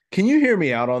doing? Can you hear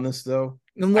me out on this though?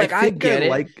 Like, I get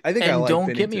it. I think and I like don't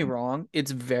Bennington. get me wrong,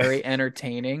 it's very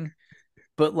entertaining,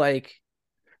 but like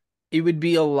it would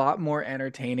be a lot more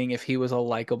entertaining if he was a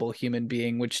likable human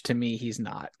being, which to me he's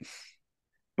not.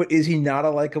 But is he not a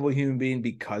likable human being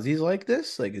because he's like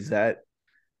this? Like, is that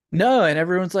No, and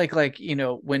everyone's like, you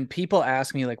know, when people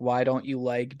ask me like, why don't you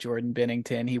like Jordan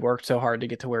Bennington? He worked so hard to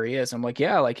get to where he is. I'm like,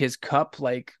 yeah, like his cup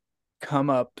like come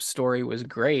up story was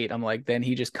great. I'm like, then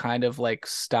he just kind of like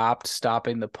stopped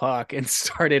stopping the puck and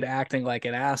started acting like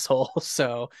an asshole.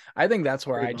 So I think that's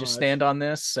where I just stand on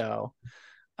this. So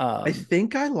I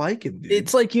think I like him, dude.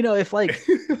 it's like, you know, if like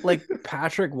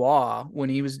Patrick Waugh, when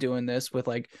he was doing this with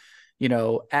like, you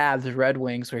know, Avs Red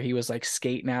Wings, where he was like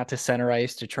skating out to center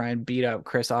ice to try and beat up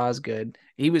Chris Osgood,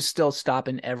 he was still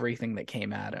stopping everything that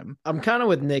came at him. I'm kind of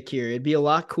with Nick here. It'd be a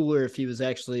lot cooler if he was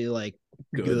actually like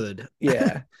good.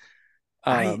 Yeah.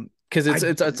 Because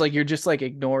it's like you're just like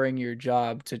ignoring your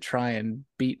job to try and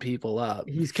beat people up.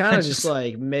 He's kind of just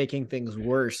like making things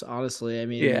worse, honestly. I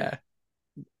mean, yeah.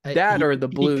 Or the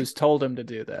Blues told him to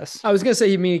do this. I was gonna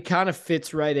say, he kind of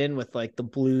fits right in with like the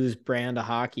Blues brand of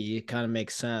hockey. It kind of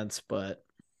makes sense, but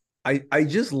I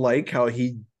just like how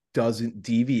he doesn't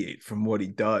deviate from what he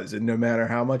does, and no matter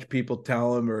how much people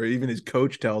tell him, or even his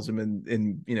coach tells him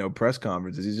in you know press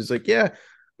conferences, he's just like, yeah, I'm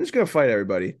just gonna fight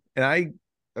everybody. And I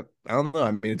don't know.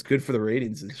 I mean, it's good for the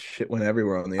ratings. This shit went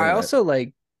everywhere on the internet. I also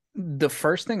like the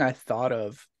first thing I thought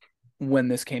of when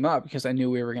this came up, because I knew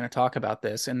we were going to talk about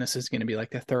this, and this is going to be like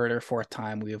the 3rd or 4th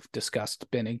time we've discussed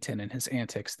Bennington and his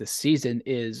antics this season,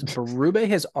 is Berube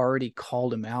has already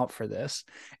called him out for this,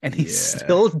 and he's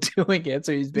still doing it.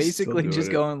 So he's basically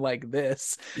just going like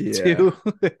this to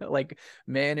like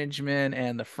management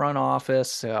and the front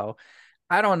office. So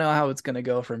I don't know how it's going to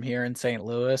go from here in St.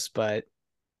 Louis, but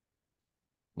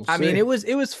I mean, it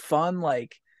was fun,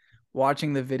 like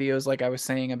watching the videos, like I was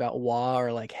saying about Waugh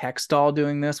or like Hextall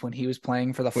doing this when he was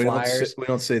playing for the Flyers. We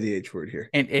don't say the H word here.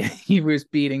 And he was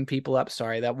beating people up.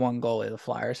 Sorry, that one goalie the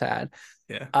Flyers had.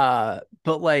 Yeah.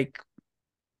 But like,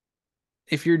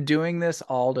 if you're doing this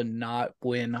all to not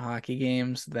win hockey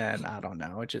games, then I don't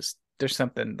know. It just, there's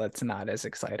something that's not as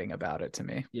exciting about it to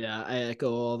me. Yeah, I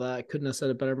echo all that. I couldn't have said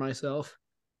it better myself.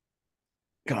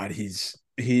 God, it's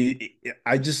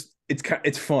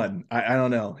fun. I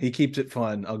don't know. He keeps it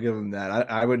fun. I'll give him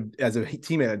that. I would, as a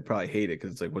teammate, I'd probably hate it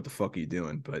because it's like, what the fuck are you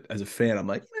doing? But as a fan, I'm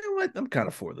like, you know what? I'm kind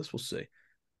of for this. We'll see.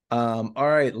 All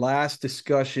right, last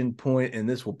discussion point, and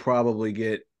this will probably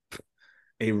get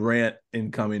a rant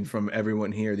incoming from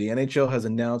everyone here. The NHL has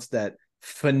announced that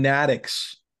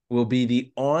Fanatics will be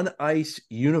the on-ice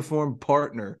uniform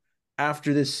partner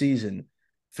after this season.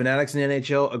 Fanatics and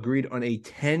NHL agreed on a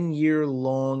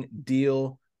 10-year-long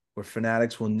deal where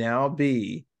Fanatics will now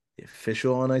be the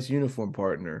official on-ice uniform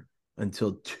partner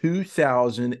until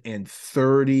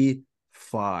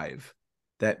 2035.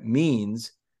 That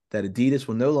means that Adidas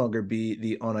will no longer be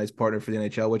the on-ice partner for the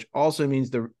NHL, which also means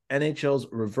the NHL's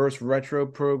reverse retro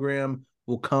program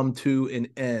will come to an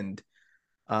end.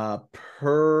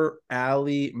 Per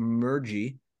Ali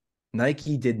Murgy,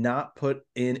 Nike did not put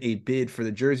in a bid for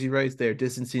the jersey rights. They are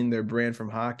distancing their brand from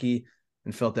hockey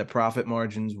and felt that profit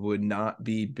margins would not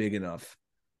be big enough.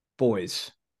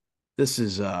 Boys, this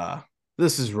is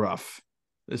rough.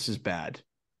 This is bad.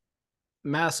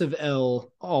 Massive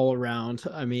L all around.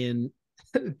 I mean,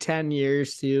 10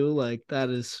 years too, like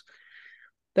that's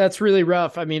really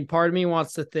rough. I mean, part of me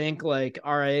wants to think like,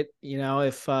 all right, you know,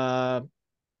 if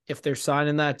they're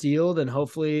signing that deal, then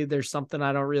hopefully there's something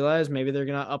I don't realize. Maybe they're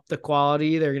gonna up the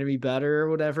quality, they're gonna be better or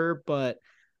whatever. But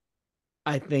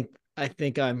I think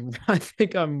I'm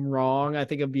wrong. I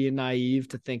think I'm being naive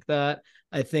to think that.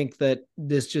 I think that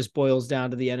this just boils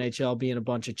down to the NHL being a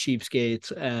bunch of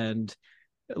cheapskates and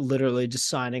literally just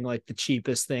signing like the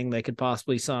cheapest thing they could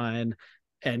possibly sign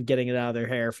and getting it out of their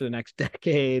hair for the next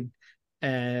decade.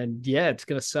 And yeah, it's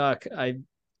gonna suck.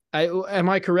 Am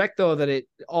I correct though that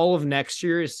all of next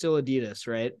year is still Adidas,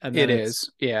 right? And it is.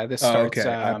 Yeah, this starts. Okay,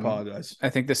 I apologize. I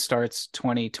think this starts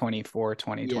 2024,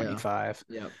 2025.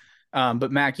 Yeah.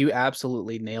 But Mac, you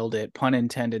absolutely nailed it. Pun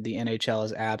intended. The NHL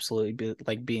is absolutely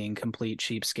being complete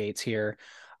cheapskates here.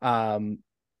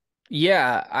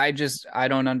 Yeah, I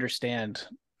don't understand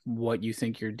what you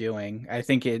think you're doing. I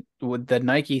think it with the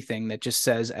Nike thing that just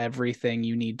says everything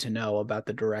you need to know about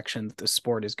the direction that the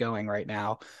sport is going right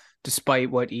now,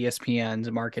 despite what ESPN's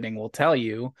marketing will tell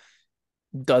you,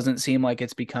 doesn't seem like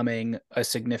it's becoming a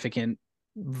significant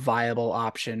viable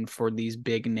option for these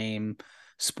big name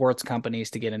sports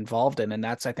companies to get involved in. And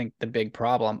that's, I think, the big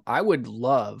problem. I would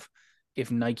love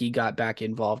if Nike got back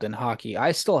involved in hockey.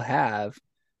 I still have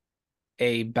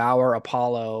a Bauer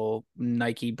Apollo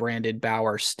Nike branded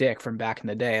Bauer stick from back in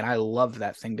the day, and I love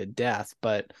that thing to death.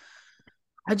 But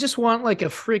I just want like a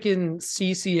freaking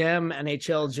CCM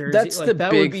NHL jersey. That's like, the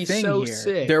that big would be thing so here.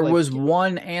 sick. There was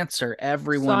one answer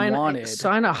everyone wanted.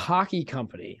 Sign a hockey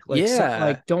company. Like,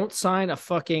 yeah. Don't sign a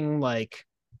fucking like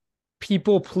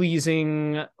people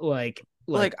pleasing like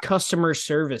customer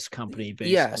service company.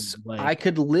 Basically. Yes, I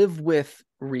could live with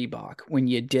Reebok when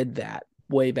you did that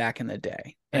way back in the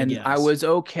day. And I was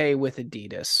okay with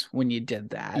Adidas when you did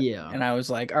that. Yeah. And I was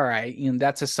like, all right,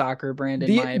 that's a soccer brand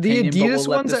in my opinion. The Adidas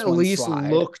but ones at least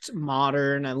looked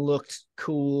modern and looked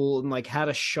cool and like had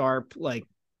a sharp, like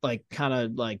kind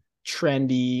of like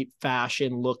trendy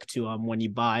fashion look to them when you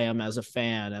buy them as a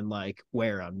fan and like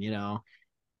wear them,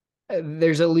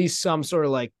 There's at least some sort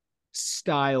of like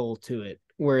style to it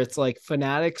where it's like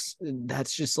Fanatics,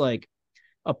 that's just like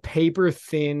a paper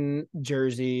thin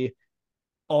jersey.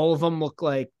 All of them look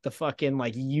like the fucking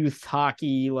like youth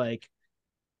hockey, like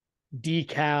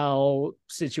decal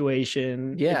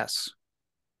situation. Yes.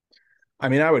 I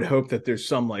mean, I would hope that there's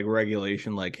some like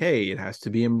regulation, like, hey, it has to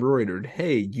be embroidered.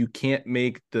 Hey, you can't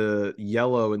make the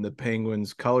yellow in the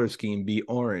Penguins color scheme be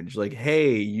orange. Like,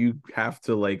 hey, you have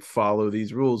to like follow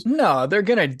these rules. No, they're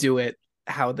going to do it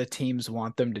how the teams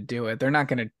want them to do it. They're not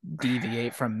going to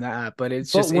deviate from that, but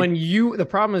it's just the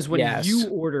problem is when you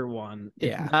order one,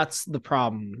 that's the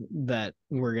problem that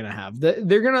we're going to have. The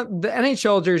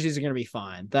NHL jerseys are going to be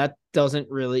fine. That doesn't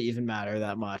really even matter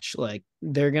that much. Like,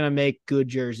 they're going to make good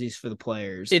jerseys for the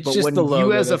players. It's just the logo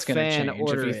as a fan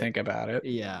order, if you think about it.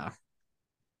 Yeah.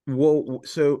 Well,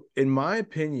 so in my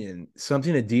opinion,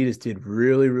 something Adidas did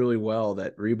really, really well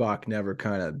that Reebok never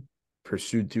kind of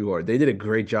pursued too hard. They did a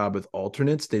great job with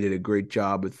alternates. They did a great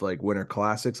job with like winter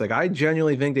classics. Like, I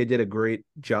genuinely think they did a great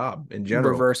job in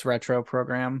general. Reverse retro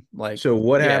program. Like, so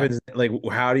what happens? Like,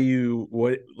 how do you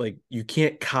you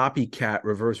can't copycat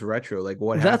reverse retro? Like,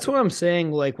 what? That's what I'm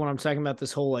saying. Like, when I'm talking about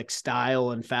this whole like style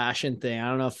and fashion thing, I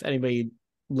don't know if anybody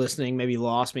listening maybe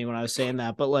lost me when I was saying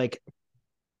that, but like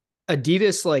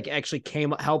Adidas like actually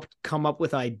helped come up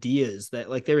with ideas that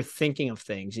like they were thinking of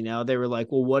things. They were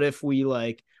like, well, what if we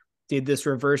like did this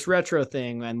reverse retro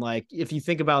thing? And like, if you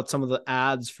think about some of the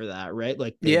ads for that, right?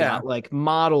 Like they got like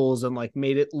models and like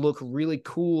made it look really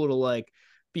cool to like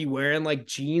be wearing like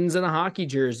jeans and a hockey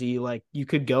jersey. Like, you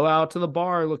could go out to the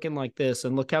bar looking like this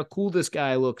and look how cool this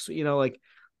guy looks. Like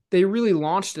they really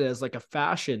launched it as like a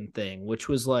fashion thing, which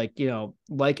was like,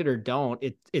 like it or don't,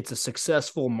 it's a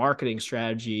successful marketing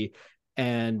strategy,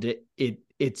 and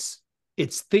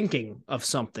it's thinking of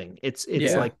something. It's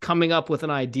like coming up with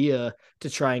an idea to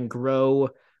try and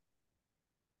grow,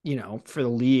 for the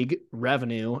league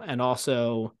revenue, and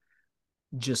also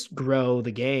just grow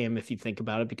the game, if you think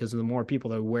about it, because the more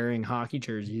people that are wearing hockey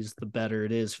jerseys, the better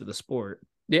it is for the sport.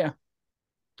 Yeah.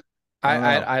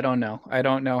 I don't know. I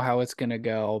don't know how it's going to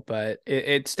go, but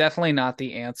it's definitely not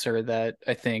the answer that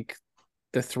I think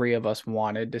the three of us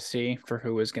wanted to see for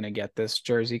who was going to get this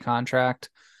jersey contract.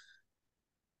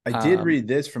 I did read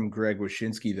this from Greg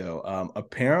Wyshynski, though.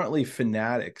 Apparently,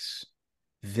 Fanatics,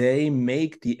 they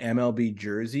make the MLB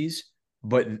jerseys,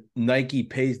 but Nike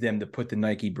pays them to put the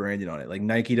Nike branding on it. Like,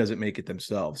 Nike doesn't make it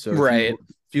themselves. So if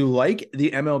you like the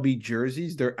MLB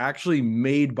jerseys, they're actually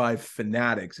made by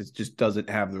Fanatics. It just doesn't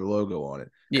have their logo on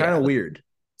it. Kind of weird.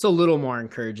 It's a little more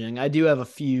encouraging. I do have a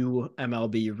few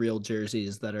MLB real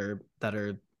jerseys that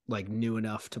are like new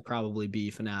enough to probably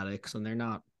be Fanatics, and they're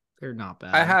not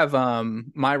bad. I have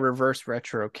my reverse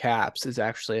retro caps is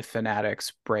actually a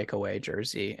Fanatics breakaway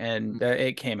jersey, and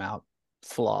it came out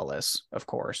flawless, of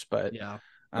course, but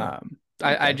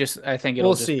I think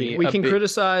it'll just see. We can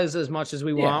criticize as much as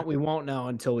we want. We won't know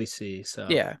until we see. So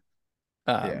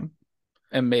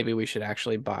and maybe we should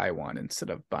actually buy one instead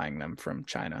of buying them from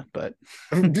China, but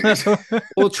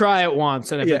we'll try it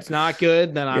once, and if it's not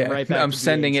good, then I'm right back. I'm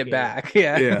sending it back.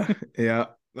 Yeah.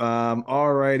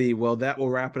 All righty. Well, that will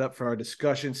wrap it up for our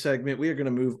discussion segment. We are going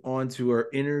to move on to our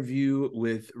interview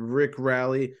with Rick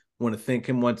Rowley. Want to thank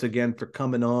him once again for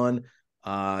coming on.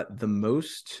 The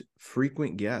most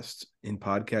frequent guest in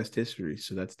podcast history.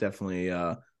 So that's definitely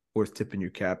worth tipping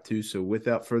your cap to. So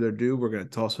without further ado, we're going to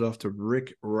toss it off to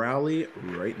Rick Rowley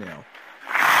right now.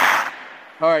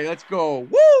 All right, let's go.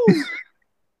 Woo!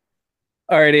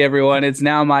 Alrighty, everyone. It's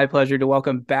now my pleasure to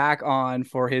welcome back on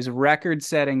for his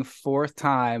record-setting 4th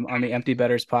time on the Empty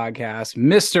Betters podcast,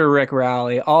 Mr. Rick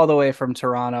Rowley, all the way from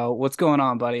Toronto. What's going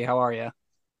on, buddy? How are you?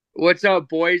 What's up,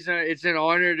 boys? It's an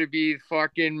honor to be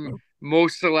fucking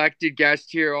most selected guest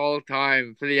here all the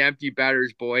time for the Empty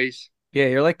Betters, boys. Yeah,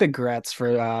 you're like the Gretz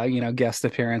for guest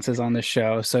appearances on the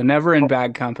show. So never in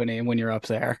bad company when you're up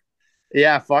there.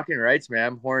 Yeah, fucking rights, man.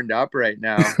 I'm horned up right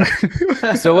now.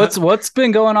 So what's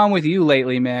been going on with you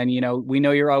lately, man? We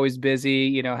know you're always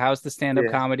busy. How's the stand-up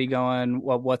comedy going?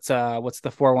 What's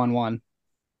the 411?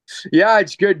 Yeah,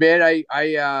 it's good, man.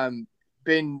 I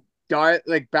been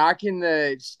back in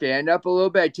the stand-up a little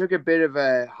bit. I took a bit of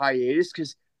a hiatus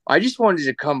because I just wanted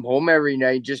to come home every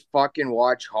night and just fucking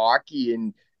watch hockey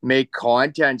and make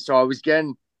content. So I was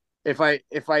getting if I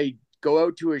go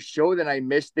out to a show, then I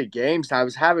missed the games. I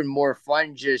was having more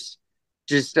fun just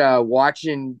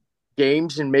watching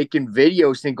games and making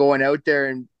videos than going out there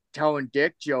and telling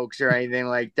dick jokes or anything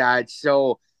like that.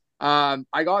 So I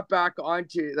got back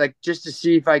onto just to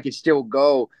see if I could still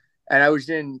go, and I was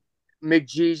in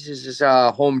McJesus's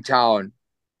hometown,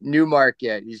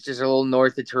 Newmarket. He's just a little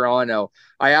north of Toronto.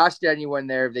 I asked anyone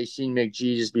there if they seen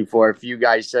McJesus before. A few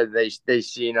guys said they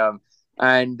seen him,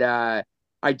 and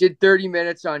I did 30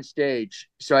 minutes on stage,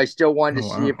 so I still wanted to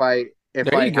see if I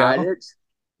had it.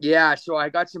 Yeah, so I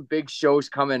got some big shows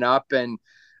coming up, and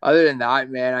other than that,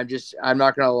 man, I'm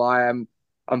not gonna lie,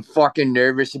 I'm fucking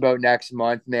nervous about next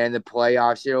month, man. The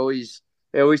playoffs, it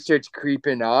always starts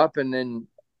creeping up, and then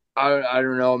I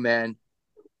don't know, man,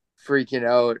 freaking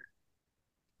out.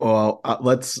 Well,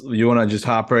 you want to just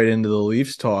hop right into the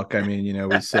Leafs talk? I mean,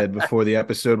 we said before the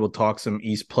episode we'll talk some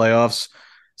East playoffs.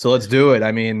 So let's do it.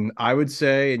 I mean, I would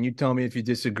say, and you tell me if you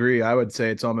disagree, I would say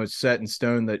it's almost set in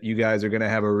stone that you guys are going to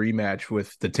have a rematch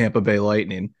with the Tampa Bay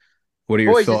Lightning. What are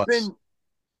your thoughts?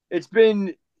 It's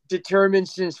been determined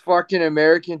since fucking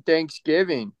American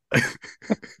Thanksgiving.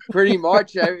 Pretty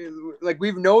much.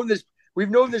 We've known this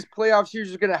playoff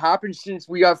series is going to happen since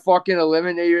we got fucking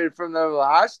eliminated from them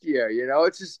last year.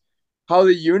 It's just how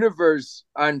the universe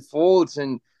unfolds.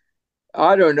 And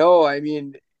I don't know. I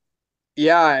mean,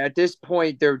 yeah, at this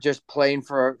point they're just playing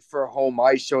for home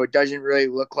ice, so it doesn't really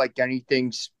look like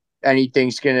anything's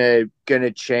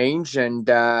gonna change. And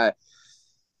I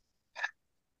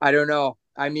don't know.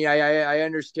 I mean, I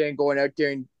understand going out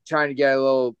there and trying to get a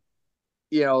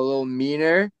little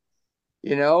meaner.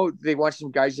 They want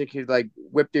some guys that could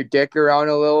whip their dick around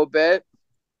a little bit,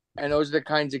 and those are the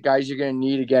kinds of guys you're gonna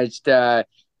need against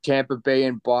Tampa Bay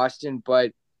and Boston.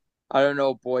 But I don't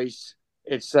know, boys.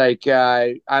 It's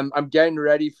I'm getting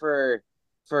ready for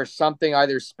something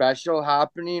either special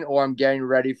happening, or I'm getting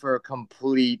ready for a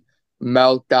complete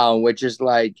meltdown, which is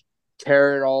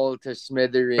tear it all to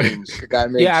smithereens. That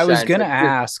makes yeah, I was sense. gonna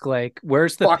ask,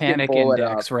 where's the panic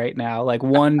index right now?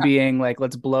 1 being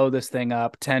let's blow this thing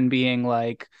up, 10 being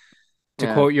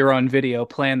to quote your own video,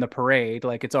 plan the parade,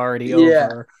 it's already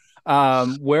over.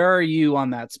 Where are you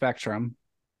on that spectrum?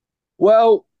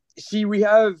 Well, see,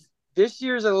 this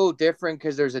year's a little different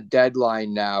because there's a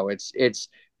deadline now. It's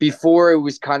before it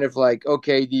was kind of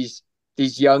okay, these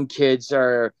young kids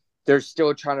they're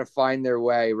still trying to find their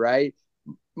way, right?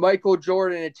 Michael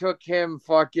Jordan, it took him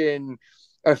fucking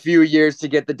a few years to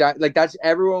get that's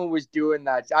everyone was doing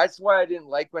that. That's why I didn't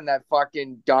like when that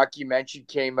fucking documentary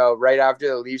came out right after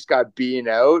the Leafs got beaten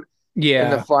out.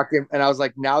 Yeah. And I was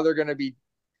like, now they're gonna be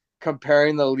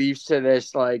comparing the Leafs to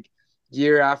this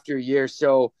year after year.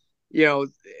 So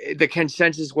the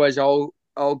consensus was all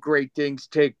great things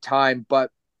take time,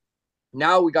 but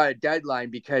now we got a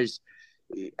deadline because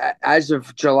as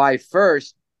of July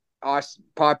 1st,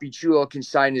 Poppy Chulo can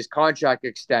sign his contract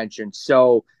extension.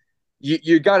 So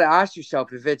you got to ask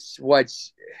yourself if it's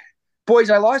boys,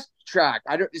 I lost track.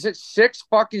 Is it 6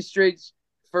 fucking straight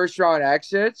first round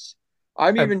exits?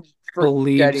 I'm even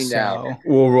forgetting now.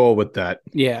 We'll roll with that.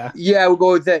 Yeah. Yeah, we'll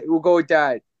go with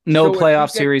that. No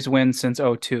playoff series wins since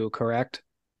 2002, correct?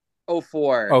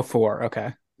 2004. 2004,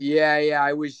 okay. Yeah.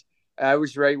 I was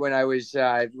right when I was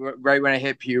right when I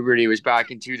hit puberty. It was back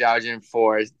in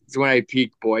 2004. It's when I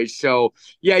peaked, boys. So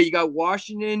yeah, you got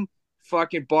Washington,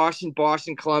 fucking Boston,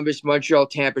 Columbus, Montreal,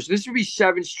 Tampa. So this would be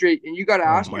 7 straight, and you got to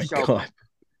ask yourself,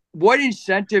 what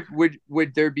incentive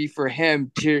would there be for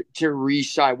him to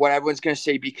re-sign? What everyone's going to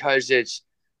say because it's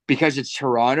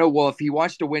Toronto. Well, if he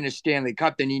wants to win a Stanley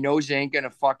Cup, then he knows it ain't going to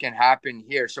fucking happen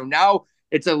here. So now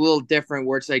it's a little different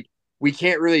where it's like we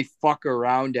can't really fuck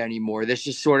around anymore. This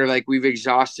is sort of like we've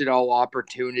exhausted all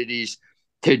opportunities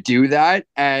to do that.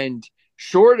 And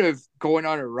short of going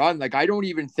on a run, like I don't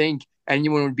even think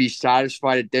anyone would be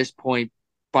satisfied at this point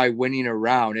by winning a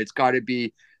round. It's got to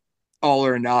be all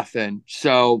or nothing.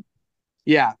 So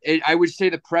yeah, I would say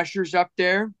the pressure's up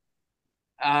there.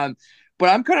 But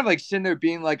I'm kind of like sitting there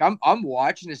being like, I'm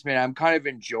watching this, man. I'm kind of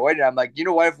enjoying it. I'm like, you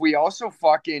know what? If we also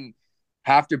fucking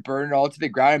have to burn it all to the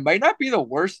ground, it might not be the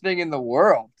worst thing in the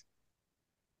world.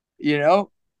 You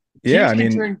know? Yeah,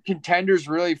 Teams can turn contenders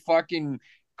really fucking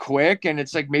quick, and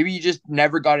it's like maybe you just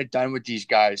never got it done with these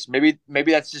guys. Maybe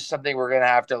that's just something we're gonna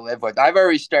have to live with. I've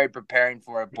already started preparing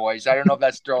for it, boys. I don't know if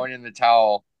that's throwing in the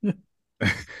towel.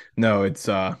 No, it's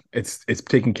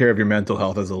taking care of your mental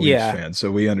health as a Leafs fan, so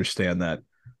we understand that.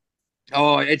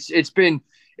 Oh, it's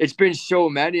been so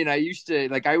many, and I used to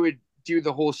like I would do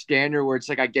the whole standard where it's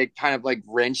like I get kind of like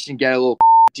wrenched and get a little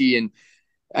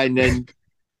and then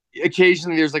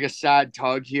occasionally there's like a sad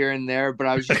tug here and there, but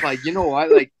I was just like, you know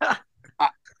what, like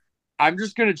I'm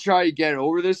just gonna try to get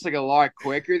over this like a lot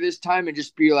quicker this time and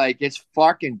just be like, it's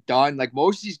fucking done. Like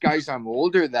most of these guys I'm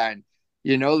older than,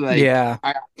 you know, like yeah.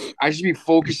 I should be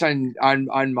focused on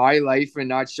my life and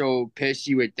not so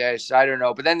pissy with this. I don't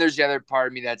know. But then there's the other part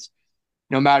of me that's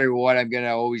no matter what, I'm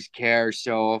gonna always care.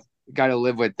 So gotta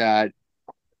live with that.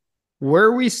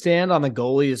 Where we stand on the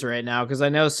goalies right now, because I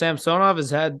know Samsonov has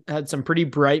had some pretty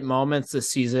bright moments this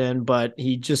season, but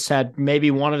he just had maybe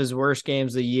one of his worst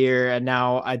games of the year, and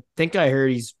now I think I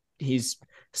heard he's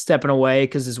stepping away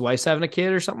because his wife's having a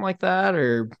kid or something like that.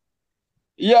 Or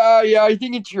yeah, I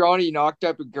think in Toronto he knocked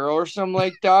up a girl or something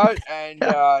like that, and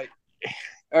I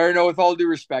don't know. With all due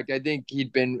respect, I think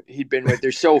he'd been with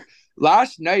her. So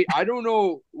last night, I don't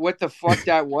know what the fuck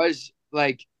that was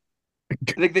like.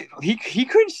 He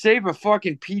couldn't save a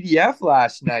fucking PDF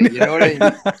last night. You know what I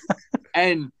mean?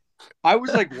 And I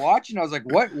was like watching. I was like,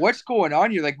 what's going on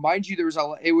here? Like, mind you,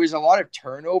 it was a lot of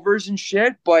turnovers and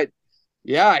shit. But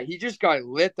yeah, he just got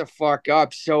lit the fuck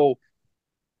up. So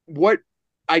what?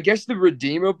 I guess the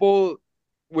redeemable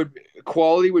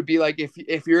quality would be like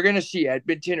if you're gonna see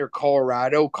Edmonton or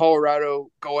Colorado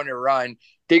go on a run.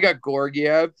 They got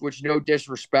Gorgiev, which no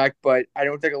disrespect, but I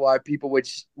don't think a lot of people would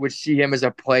see him as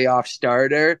a playoff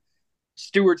starter.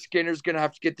 Stuart Skinner's going to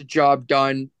have to get the job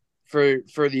done for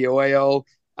the Oil.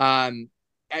 And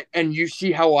you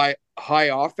see how high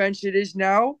offense it is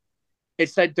now.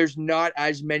 It's that there's not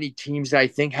as many teams that I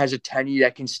think has a tenny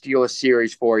that can steal a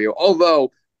series for you.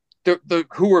 Although the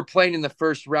who we're playing in the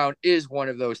first round is one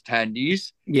of those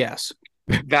tendies. Yes.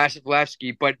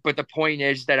 Vasilevsky. But the point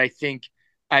is that I think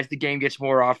as the game gets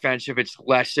more offensive, it's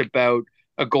less about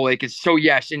a goal. So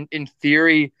yes, in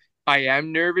theory, I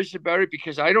am nervous about it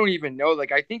because I don't even know.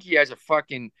 Like, I think he has a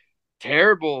fucking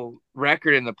terrible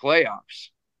record in the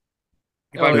playoffs.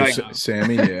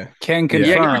 Sammy, yeah. Can confirm.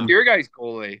 Yeah, he was your guy's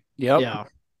goalie. Yep.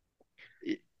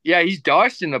 Yeah, he's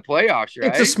dosed in the playoffs,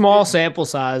 right? It's a small sample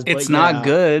size, but it's not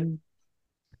good.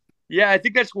 Yeah, I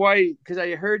think that's why, because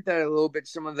I heard that a little bit.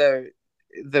 Some of the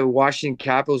Washington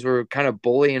Capitals were kind of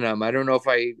bullying him. I don't know if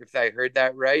I heard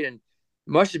that right, and it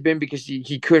must have been because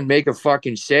he couldn't make a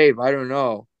fucking save. I don't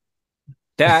know.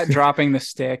 That dropping the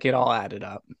stick, it all added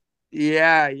up.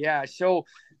 Yeah. So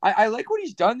I like what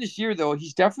he's done this year, though.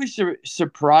 He's definitely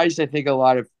surprised, I think, a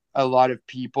lot of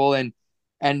people,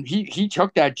 and he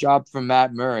took that job from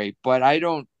Matt Murray. But I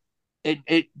don't.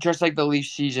 It just like the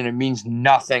Leafs season, it means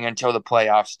nothing until the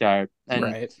playoffs start. And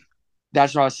right.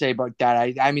 That's what I'll say about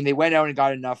that. I mean, they went out and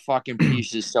got enough fucking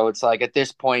pieces, so it's like at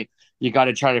this point you got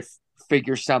to try to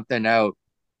figure something out.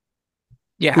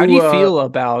 Yeah, how do you feel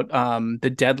about the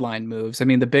deadline moves? I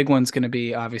mean, the big one's going to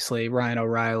be obviously Ryan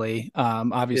O'Reilly,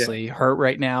 hurt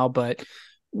right now, but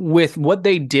with what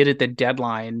they did at the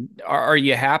deadline, are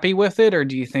you happy with it, or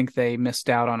do you think they missed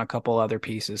out on a couple other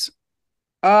pieces?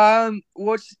 Well,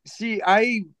 see,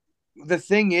 the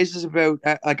thing is about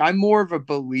like I'm more of a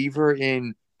believer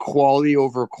in quality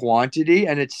over quantity,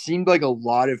 and it seemed like a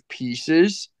lot of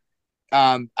pieces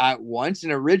at once.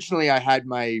 And originally I had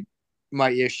my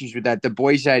issues with that. The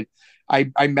boys had I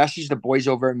messaged the boys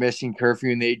over at Missing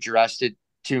Curfew, and they addressed it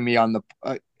to me on the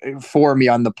for me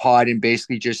on the pod, and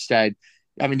basically just said,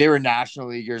 I mean, they were national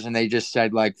leaguers, and they just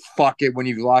said, like, fuck it, when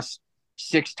you've lost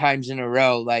 6 times in a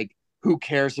row, like, who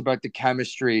cares about the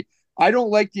chemistry? I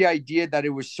don't like the idea that it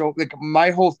was so, like,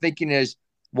 my whole thinking is,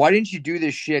 why didn't you do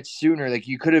this shit sooner? Like,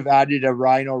 you could have added a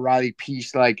Ryan O'Reilly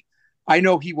piece, like I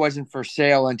know he wasn't for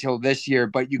sale until this year,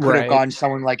 but you could have Right. gotten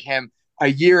someone like him a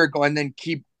year ago and then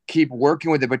keep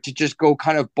working with it. But to just go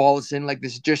kind of balls in like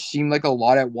this just seemed like a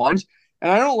lot at once.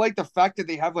 And I don't like the fact that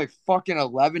they have like fucking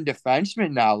 11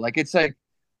 defensemen now. Like it's like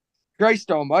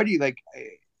Christ almighty, like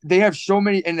they have so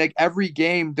many, and like every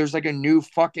game there's like a new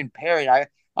fucking pairing.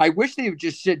 I wish they would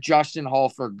just sit Justin Hall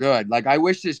for good. Like I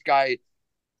wish this guy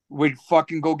would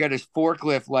fucking go get his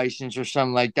forklift license or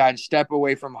something like that and step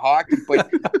away from hockey.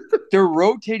 But they're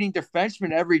rotating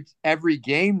defensemen every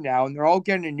game now, and they're all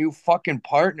getting a new fucking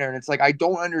partner. And it's like I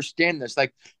don't understand this.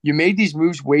 Like you made these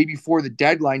moves way before the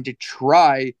deadline to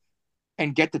try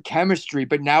and get the chemistry,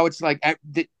 but now it's like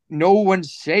no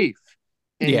one's safe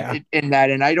in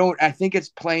that. And I think it's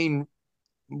playing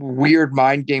weird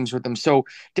mind games with them. So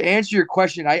to answer your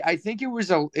question, I think it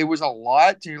was a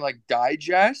lot to like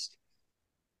digest,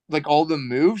 like all the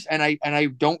moves, and I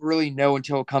don't really know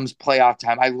until it comes playoff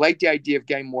time. I like the idea of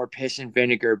getting more piss and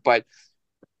vinegar, but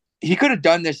he could have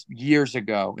done this years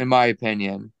ago, in my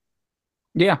opinion.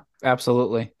 Yeah,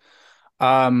 absolutely.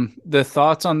 The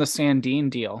thoughts on the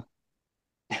Sandin deal?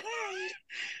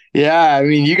 Yeah, I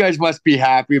mean, you guys must be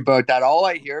happy about that. All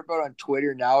I hear about on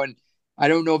Twitter now, and I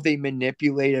don't know if they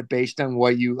manipulate it based on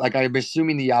what you like. I'm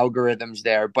assuming the algorithms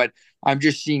there, but I'm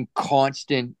just seeing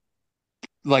constant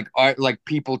like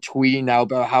people tweeting now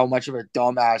about how much of a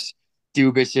dumbass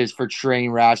Dubas is for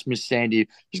trading Rasmus Sandy.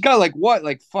 He's got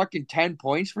like fucking 10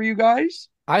 points for you guys.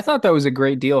 I thought that was a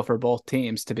great deal for both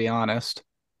teams, to be honest.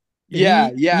 Yeah,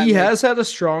 he has had a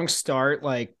strong start,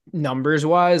 like numbers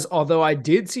wise. Although I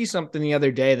did see something the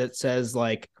other day that says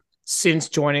like since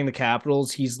joining the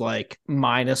Capitals, he's like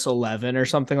 -11 or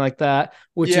something like that,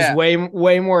 which is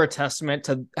way more a testament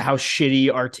to how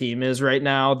shitty our team is right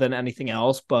now than anything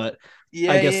else. But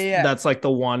I guess that's like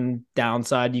the one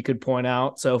downside you could point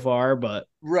out so far. But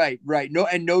right.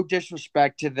 No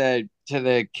disrespect to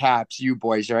the Caps, you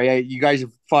boys, right? You guys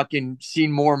have fucking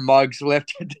seen more mugs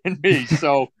lifted than me.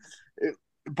 So,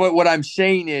 but what I'm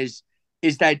saying is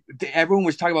that everyone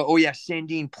was talking about, oh yeah,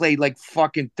 Sandin played like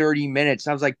fucking 30 minutes.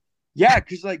 I was like, yeah,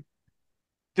 because like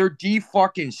their D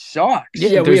fucking sucks.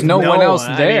 Yeah, there's no one else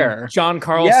there. I mean, John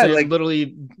Carlson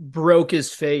literally broke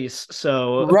his face,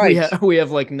 so we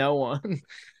have like no one.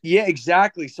 Yeah,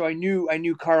 exactly. So I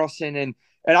knew Carlson, and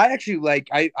I actually like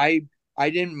I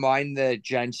didn't mind the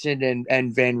Jensen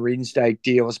and Van Riedenstijk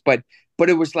deals, but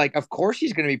it was like, of course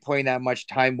he's going to be playing that much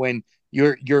time when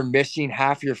you're missing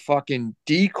half your fucking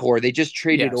D core. They just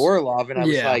traded Orlov, and I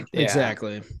was like,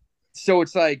 exactly. So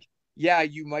it's like, yeah,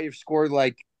 you might have scored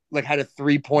like had a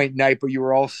 3-point night, but you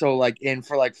were also like in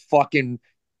for like fucking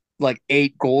like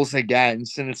 8 goals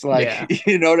against, and it's like,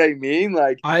 you know what I mean?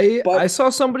 Like I saw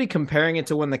somebody comparing it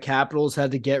to when the Capitals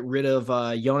had to get rid of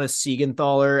Jonas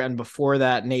Siegenthaler, and before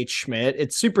that Nate Schmidt.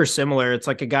 It's super similar. It's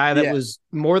like a guy that was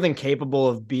more than capable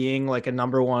of being like a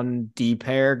number one D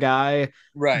pair guy,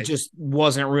 right? Just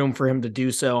wasn't room for him to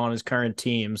do so on his current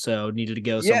team, so needed to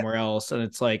go somewhere else. And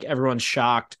it's like everyone's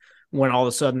shocked when all of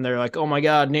a sudden they're like, oh my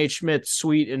god, Nate Schmidt's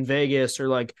sweet in Vegas, or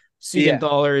like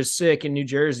Siegenthaler is sick in New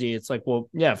Jersey. It's like, well,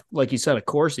 yeah, like you said, of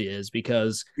course he is,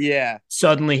 because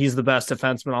suddenly he's the best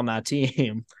defenseman on that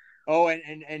team. Oh,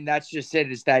 and that's just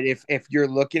it, is that if you're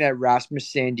looking at Rasmus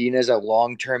Sandin as a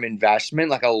long-term investment,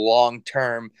 like a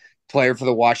long-term player for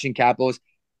the Washington Capitals,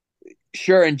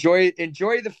 sure, enjoy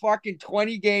the fucking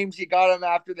 20 games you got him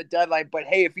after the deadline. But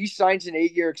hey, if he signs an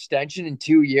 8-year extension in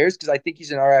 2 years, because I think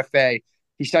he's an RFA,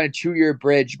 he signed a 2-year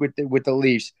bridge with the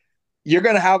Leafs. You're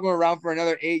gonna have him around for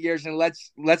another 8 years, and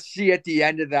let's see at the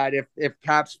end of that if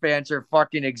Caps fans are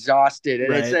fucking exhausted.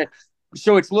 And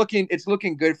so it's looking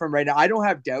good for him right now. I don't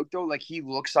have doubt though. Like he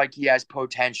looks like he has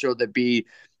potential to be,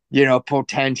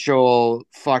 potential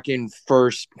fucking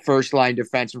first line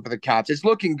defenseman for the Caps. It's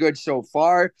looking good so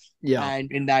far. Yeah,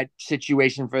 and in that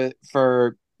situation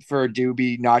for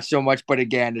Doobie, not so much. But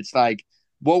again, it's like,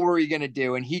 what were we gonna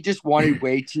do? And he just wanted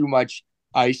way too much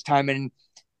ice time, and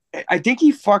I think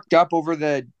he fucked up over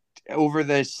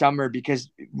the summer, because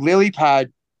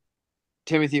Lilypad,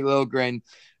 Timothy Liljegren,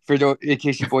 in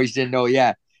case you boys didn't know,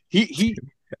 he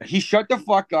shut the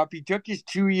fuck up. He took his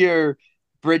 2-year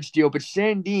bridge deal, but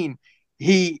Sandin,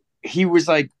 he was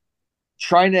like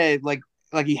trying to like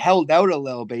he held out a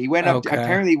little bit. He went up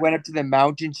apparently went up to the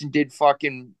mountains and did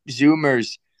fucking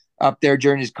Zoomers up there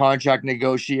during his contract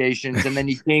negotiations, and then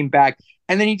he came back,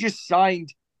 and then he just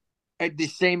signed the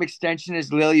same extension as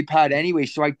Lilypad anyway.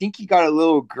 So I think he got a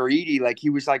little greedy. Like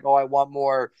he was like, oh, I want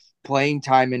more playing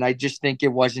time. And I just think it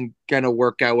wasn't going to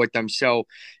work out with them. So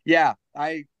yeah,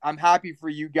 I'm happy for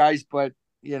you guys, but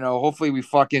hopefully we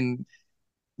fucking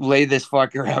lay this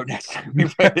fucker out next time we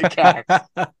play the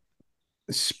Caps.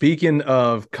 Speaking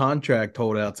of contract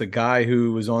holdouts, a guy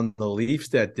who was on the Leafs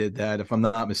that did that, if I'm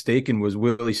not mistaken, was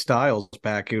Willie Stiles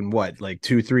back in like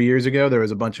 2-3 years ago. There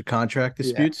was a bunch of contract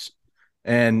disputes,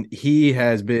 and he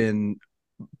has been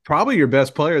probably your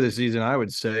best player this season, I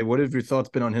would say. What have your thoughts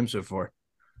been on him so far?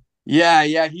 Yeah,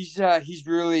 he's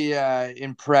really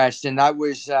impressed, and that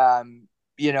was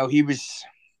he was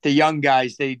the young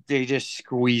guys. They just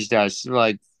squeezed us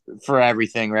like for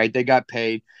everything, right? They got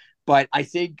paid, but I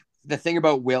think the thing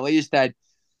about Willie is that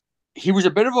he was a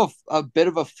bit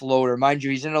of a floater, mind you.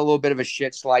 He's in a little bit of a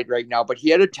shit slide right now, but he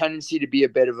had a tendency to be a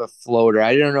bit of a floater.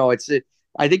 I don't know.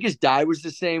 I think his dad was the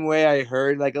same way. I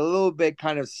heard like a little bit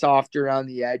kind of softer around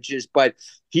the edges, but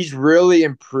he's really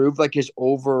improved like his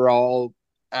overall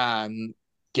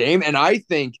game. And I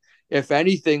think if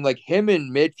anything, like him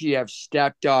and Mitchie have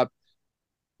stepped up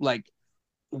like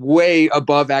way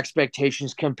above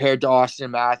expectations compared to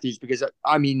Austin Matthews, because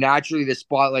I mean naturally the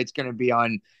spotlight's going to be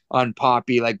on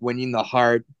Poppy, like winning the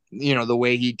Hart, the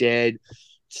way he did.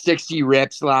 60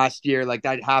 rips last year, like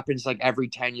that happens like every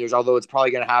 10 years, although it's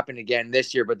probably going to happen again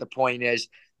this year, but the point is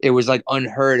it was like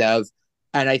unheard of.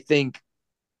 And I think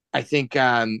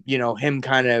him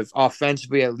kind of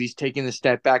offensively at least taking the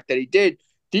step back that he did,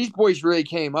 these boys really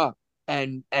came up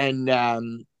and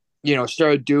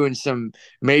started doing some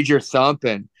major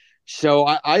thumping. So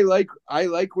I like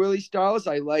Willie Stiles.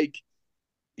 I like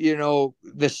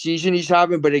the season he's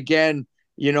having, but again,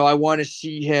 I want to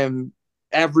see him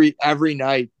every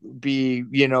night be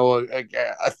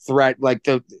a threat, like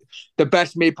the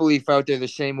best Maple Leaf out there, the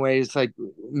same way as like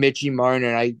Mitchie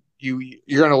Marner. You're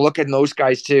going to look at those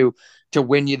guys to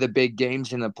win you the big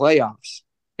games in the playoffs.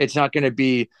 It's not going to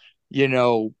be,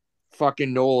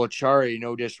 fucking Noel Achari,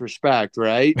 no disrespect,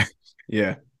 right?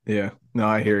 Yeah. No,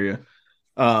 I hear you.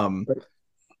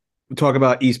 Talk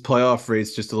about East playoff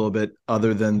race just a little bit.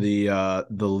 Other than the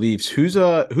Leafs, who's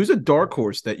a dark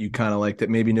horse that you kind of like that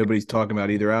maybe nobody's talking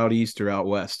about either out east or out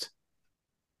west?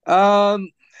 Yeah,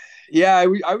 I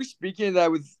was speaking of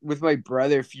that with my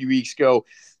brother a few weeks ago.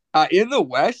 In the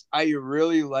West, I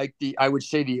really like I would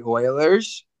say the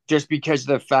Oilers, just because of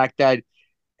the fact that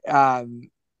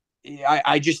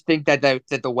I just think that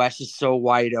the West is so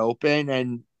wide open,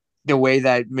 and the way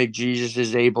that McJesus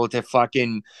is able to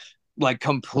fucking like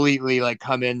completely like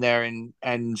come in there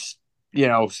and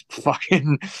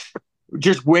fucking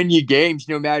just win you games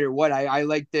no matter what. I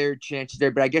like their chances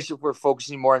there, but I guess if we're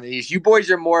focusing more on the East, you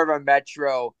boys are more of a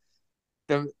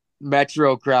the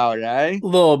Metro crowd, eh? A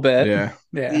little bit. Yeah.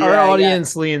 Our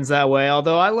audience leans that way.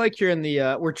 Although I like hearing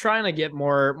we're trying to get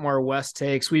more West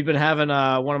takes. We've been having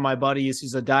one of my buddies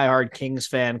who's a diehard Kings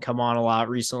fan come on a lot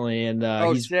recently, and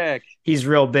he's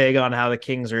real big on how the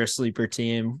Kings are a sleeper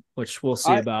team, which we'll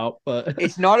see about. But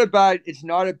it's not a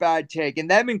bad take.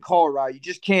 And them in Colorado, you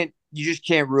just can't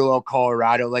rule out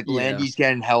Colorado. Like Landy's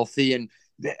getting healthy, and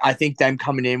I think them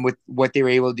coming in with what they were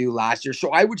able to do last year.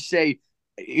 So I would say,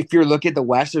 if you're looking at the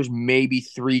West, there's maybe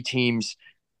 3 teams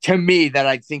to me that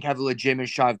I think have a legitimate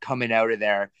shot of coming out of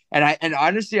there. And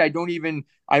honestly, I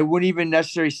wouldn't even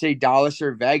necessarily say Dallas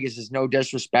or Vegas. Is no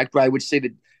disrespect, but I would say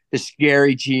that the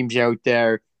scary teams out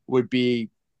there would be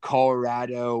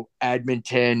Colorado,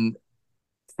 Edmonton,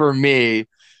 for me.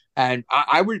 And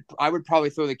I would probably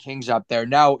throw the Kings up there.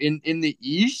 Now in the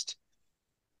East,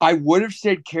 I would have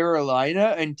said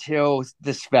Carolina until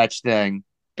the Svetch thing.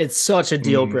 It's such a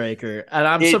deal breaker. And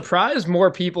I'm surprised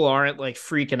more people aren't like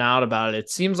freaking out about it. It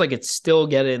seems like it's still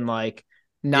getting like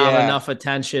not enough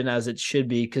attention as it should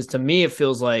be. Cause to me, it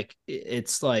feels like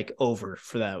it's like over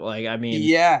for that. Like, I mean,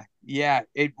 yeah,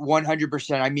 it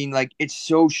 100%. I mean, like it's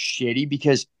so shitty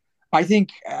because I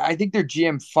think their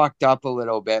GM fucked up a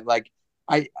little bit.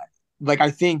 I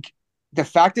think the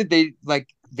fact that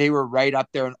they were right up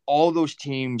there and all those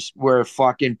teams were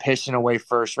fucking pissing away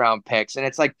first round picks. And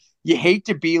it's like, you hate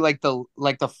to be like the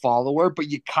follower, but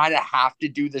you kind of have to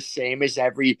do the same as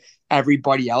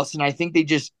everybody else. And I think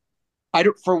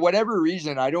for whatever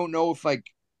reason, I don't know if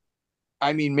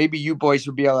maybe you boys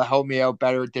would be able to help me out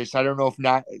better with this. I don't know if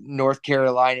not North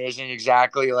Carolina isn't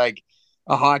exactly like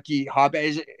a hockey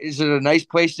hotbed. Is it a nice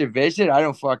place to visit?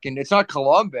 It's not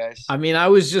Columbus. I mean, I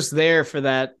was just there for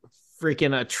that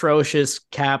freaking atrocious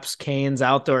Caps Canes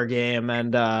outdoor game.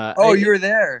 And you were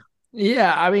there.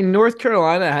 Yeah, I mean, North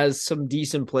Carolina has some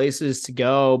decent places to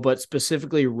go, but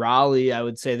specifically Raleigh, I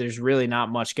would say there's really not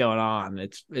much going on.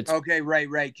 It's okay, right,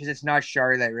 because it's not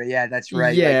Charlotte, right? Yeah, that's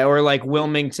right. Yeah, or like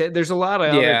Wilmington. There's a lot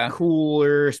of other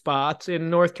cooler spots in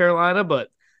North Carolina, but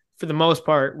for the most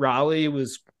part, Raleigh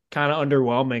was kind of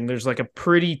underwhelming. There's like a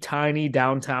pretty tiny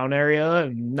downtown area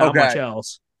and not much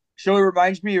else. So it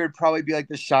reminds me, it would probably be like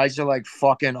the size of like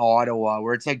fucking Ottawa,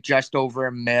 where it's like just over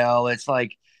a mil. It's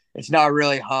like it's not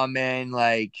really humming.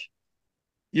 Like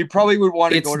you probably would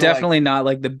want to It's go to like definitely not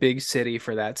like the big city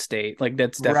for that state. Like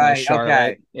that's definitely right. Okay.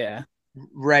 Charlotte. Yeah.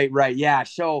 Right. Yeah.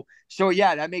 So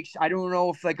yeah, that makes I don't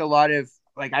know if like a lot of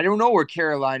like I don't know where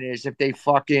Carolina is if they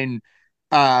fucking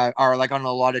are like on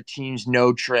a lot of teams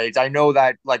no trades. I know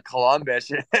that like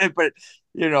Columbus, but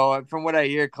from what I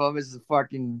hear, Columbus is a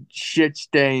fucking shit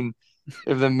stain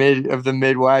of the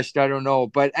Midwest. I don't know.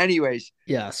 But anyways,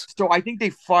 Yes. so I think they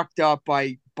fucked up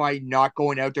by not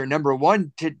going out there. Number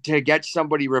one, to get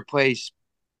somebody replace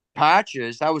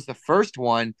Patches. That was the first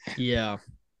one. Yeah.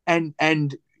 And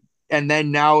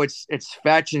then now it's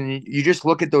Fetch, and you just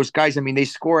look at those guys. I mean, they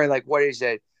score at like what is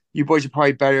it? You boys are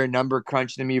probably better at number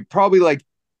crunch than me. Probably like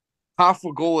half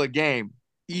a goal a game,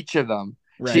 each of them.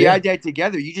 Right. So you add that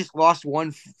together, you just lost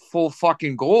one full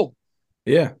fucking goal.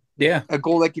 Yeah. A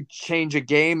goal that could change a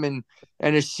game and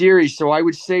a series. So I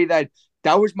would say that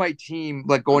was my team.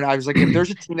 Like going, I was like, if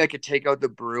there's a team that could take out the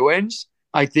Bruins,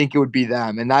 I think it would be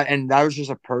them. And that was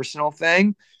just a personal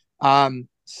thing.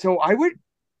 So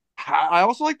I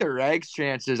also like the Rags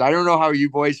chances. I don't know how you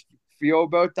boys feel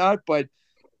about that, but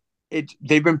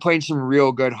they've been playing some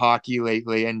real good hockey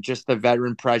lately, and just the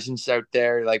veteran presence out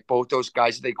there. Like both those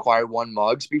guys that they acquired won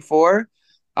mugs before.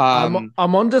 I'm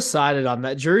undecided on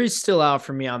that. Jury's still out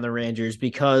for me on the Rangers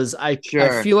because I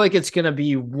feel like it's going to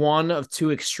be one of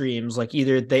two extremes. Like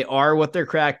either they are what they're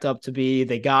cracked up to be,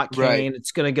 they got Kane, right.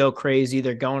 It's going to go crazy.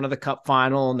 They're going to the Cup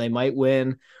final and they might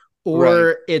win,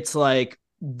 or it's like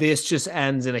this just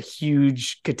ends in a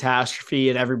huge catastrophe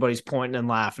and everybody's pointing and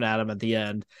laughing at them at the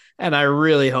end. And I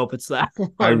really hope it's that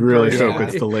one. I really hope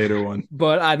it's the later one.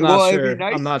 But I'm not sure.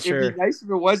 Nice, I'm not sure. It'd be nice if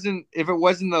it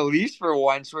wasn't the Leafs for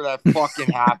once where that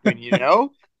fucking happened,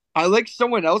 I like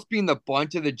someone else being the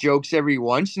bunt of the jokes every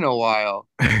once in a while.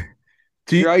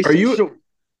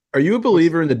 Are you a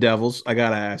believer in the Devils? I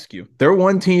gotta ask you. They're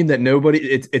one team that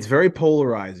it's very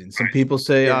polarizing. Some people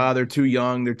say, they're too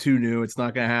young, they're too new, it's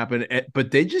not gonna happen. But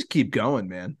they just keep going,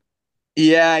 man.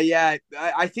 Yeah.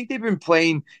 I think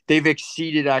they've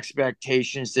exceeded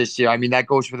expectations this year. I mean, that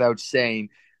goes without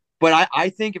saying. But I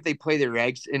think if they play the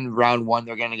Regs in round one,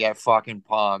 they're gonna get fucking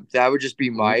pumped. That would just be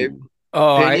my opinion.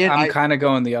 I'm kind of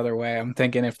going the other way. I'm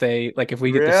thinking if we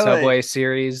get the Subway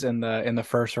Series in the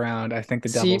first round, I think the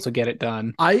Devils will get it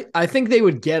done. I think they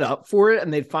would get up for it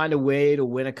and they'd find a way to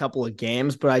win a couple of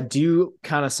games, but I do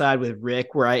kind of side with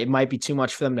Rick where it might be too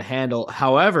much for them to handle.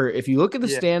 However, if you look at the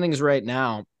standings right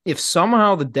now, if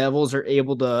somehow the Devils are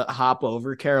able to hop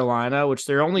over Carolina, which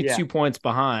they're only 2 points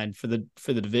behind for the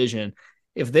division,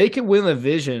 if they could win the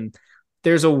division,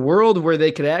 there's a world where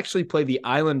they could actually play the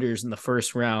Islanders in the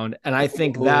first round. And I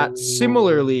think that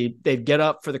similarly, they'd get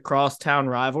up for the crosstown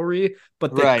rivalry,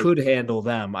 but they could handle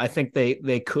them. I think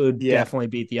they could definitely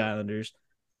beat the Islanders.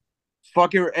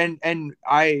 Fucking, and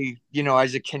I,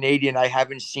 as a Canadian, I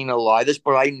haven't seen a lot of this,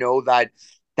 but I know that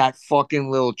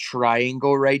fucking little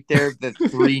triangle right there, the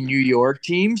three New York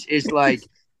teams, is like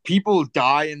people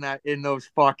die in those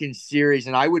fucking series.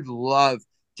 And I would love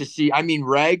to see, I mean,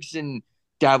 Regs and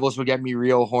Devils would get me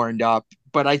real horned up,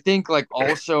 but I think I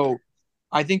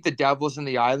think the Devils and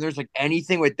the Islanders, like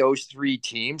anything with those three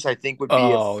teams, I think would be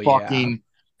a fucking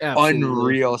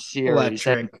unreal series.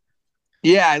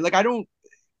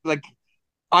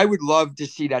 I would love to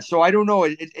see that. So I don't know.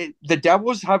 The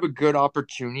Devils have a good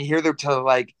opportunity here to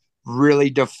like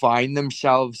really define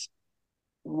themselves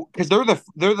because they're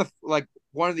the like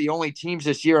one of the only teams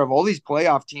this year of all these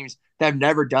playoff teams that have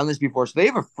never done this before. So they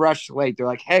have a fresh slate. They're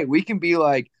like, hey, we can be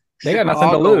like they got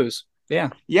nothing to lose. Yeah.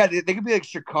 They could be like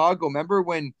Chicago. Remember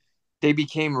when they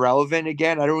became relevant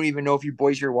again? I don't even know if you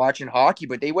boys are watching hockey,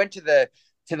 but they went to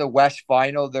the West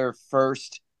Final their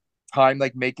first time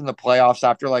like making the playoffs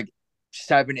after like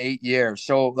 7-8 years.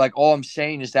 So like all I'm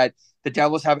saying is that the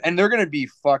Devils have, and they're gonna be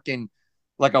fucking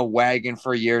like a wagon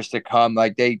for years to come.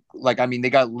 They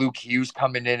got Luke Hughes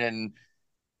coming in, and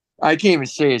I can't even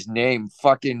say his name.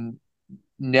 Fucking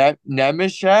Nemec.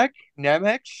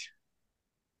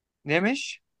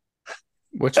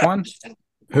 Which one?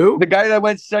 Who? The guy that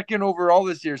went second overall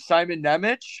this year, Simon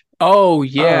Nemec. Oh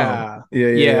yeah.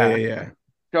 Yeah.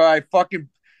 So I fucking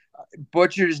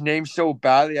butchered his name so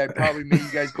badly, I probably made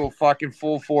you guys go fucking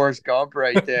full Forrest Gump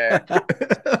right there.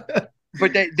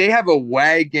 But they have a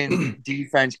wagon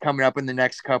defense coming up in the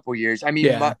next couple years. I mean,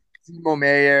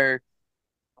 Timo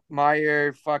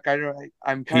Meyer, fuck,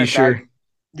 I'm kind of bad.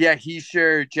 Yeah,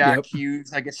 Heischer, Jack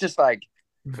Hughes. Like, it's just like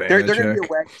they're gonna be a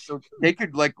wagon, so they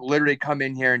could like literally come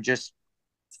in here and just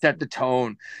set the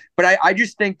tone. But I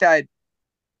just think that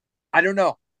I don't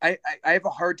know. I have a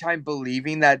hard time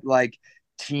believing that like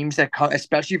teams that come,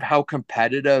 especially how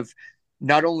competitive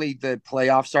not only the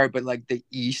playoffs are, but like the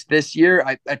East this year,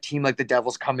 a team like the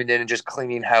Devils coming in and just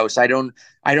cleaning house. I don't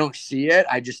see it.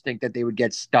 I just think that they would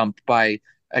get stumped by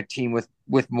a team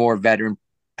with more veteran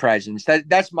presence.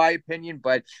 That's my opinion,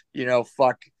 but you know,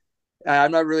 fuck,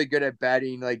 I'm not really good at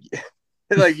betting like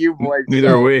like you boys.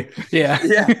 Neither are we. Yeah.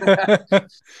 You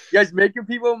guys making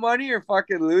people money or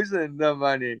fucking losing the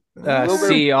money?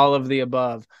 See all of the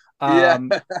above. Yeah.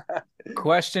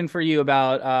 Question for you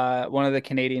about one of the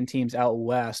Canadian teams out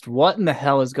west. What in the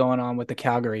hell is going on with the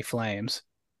Calgary Flames?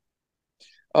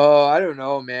 Oh, I don't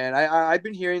know, man. I've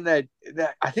been hearing that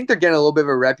I think they're getting a little bit of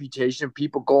a reputation of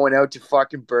people going out to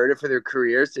fucking Berta for their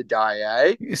careers to die,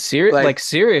 eh? Like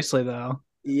seriously though.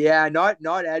 Yeah,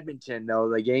 not Edmonton though.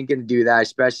 Like you ain't gonna do that,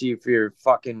 especially if you're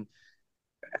fucking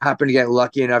happen to get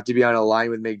lucky enough to be on a line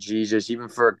with McJesus, even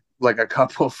for like a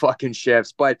couple of fucking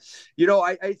shifts. But you know,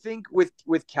 I think with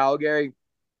Calgary,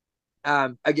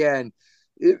 again,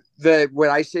 what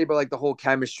I say about like the whole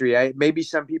chemistry, maybe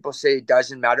some people say it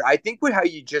doesn't matter. I think with how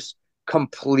you just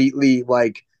completely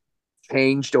like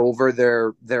changed over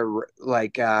their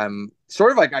like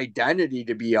sort of like identity,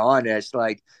 to be honest,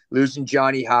 like losing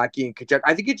Johnny Hockey and Kachuk,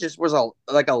 I think it just was a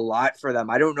lot for them.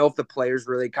 I don't know if the players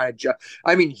really kind of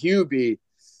I mean Hubie,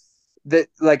 that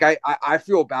like I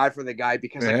feel bad for the guy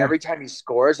because like every time he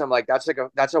scores, I'm like that's a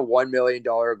 $1 million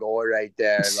goal right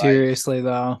there. Seriously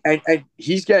though, and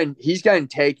he's getting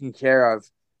taken care of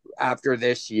after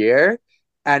this year,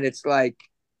 and it's like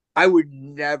I would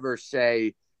never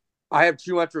say. I have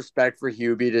too much respect for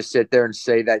Hubie to sit there and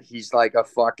say that he's like a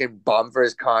fucking bum for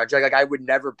his contract. Like I would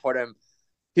never put him.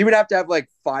 He would have to have like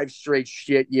 5 straight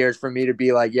shit years for me to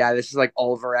be like, yeah, this is like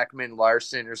Oliver Ekman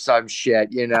Larson or some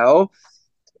shit, you know.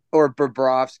 Or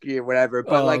Bobrovsky or whatever.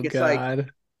 But like it's like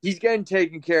he's getting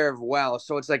taken care of well.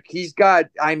 So it's like he's got,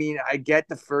 I mean, I get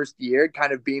the first year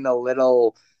kind of being a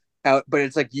little out, but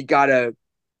it's like you gotta,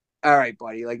 all right,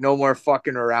 buddy, like no more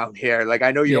fucking around here. Like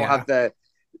I know you don't have the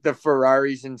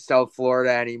Ferraris in South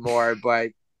Florida anymore,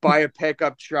 but buy a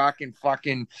pickup truck and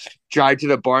fucking drive to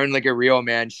the barn like a real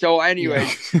man. So anyway,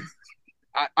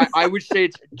 I would say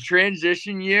it's a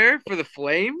transition year for the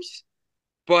Flames,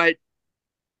 but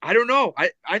I don't know.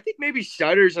 I think maybe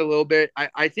Sutter's a little bit.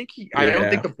 I think I don't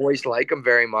think the boys like him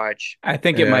very much. I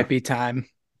think it might be time.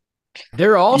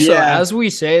 They're also, as we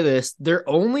say this, they're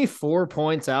only 4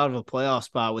 points out of a playoff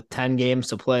spot with 10 games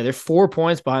to play. They're 4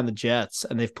 points behind the Jets,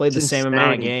 and they've played the same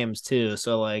amount of games too.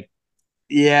 So like,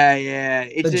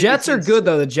 the Jets are good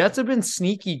though. The Jets have been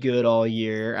sneaky good all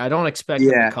year. I don't expect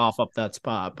them to cough up that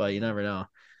spot, but you never know.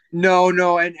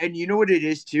 No, and you know what it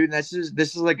is too. And this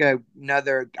is like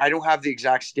another. I don't have the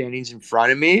exact standings in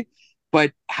front of me,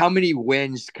 but how many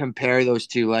wins compare those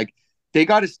two? Like they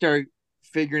got to start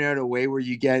figuring out a way where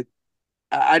you get.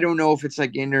 I don't know if it's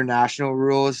like international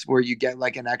rules where you get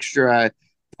like an extra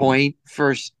point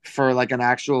for like an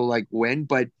actual like win,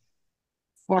 but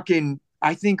fucking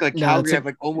I think like Calgary have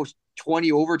like almost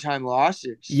 20 overtime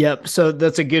losses. Yep. So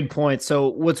that's a good point. So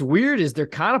what's weird is they're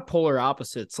kind of polar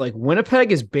opposites. Like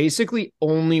Winnipeg is basically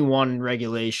only won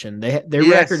regulation. Their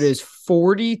record is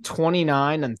 40,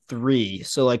 29, and 3.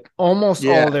 So like almost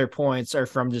all of their points are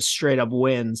from just straight up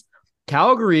wins.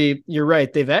 Calgary, you're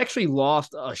right. They've actually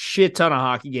lost a shit ton of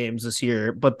hockey games this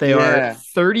year, but they are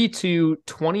 32,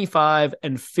 25,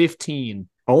 and 15.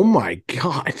 Oh my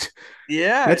God.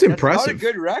 Yeah. That's impressive. Not a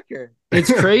good record.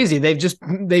 It's crazy.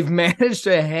 They've managed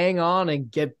to hang on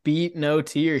and get beat in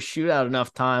OT or shootout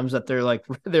enough times that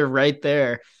they're right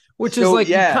there. Which is like,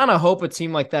 you kind of hope a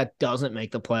team like that doesn't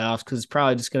make the playoffs because it's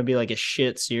probably just going to be like a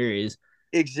shit series.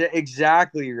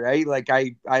 Exactly, right? Like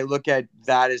I look at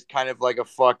that as kind of like a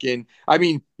fucking. I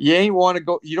mean, you don't want to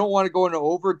go into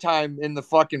overtime in the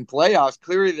fucking playoffs.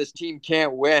 Clearly, this team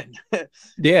can't win.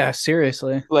 Yeah,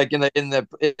 seriously. Like in the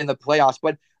playoffs,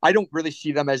 but I don't really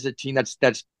see them as a team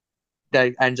that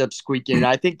ends up squeaking. And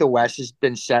I think the West has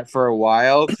been set for a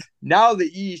while. Now the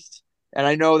East, and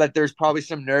I know that there's probably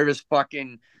some nervous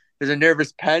there's a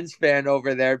nervous Pens fan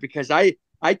over there because I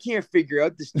can't figure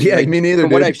out this team. Yeah, like, me neither.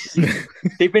 From what I've seen,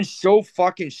 they've been so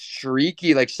fucking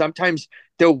streaky. Like sometimes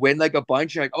they'll win like a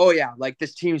bunch. You're like, oh yeah, like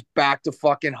this team's back to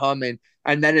fucking humming.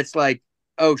 And then it's like,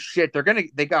 oh shit,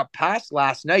 they got passed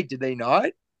last night, did they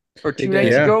not? Or 2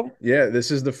 nights ago? Yeah,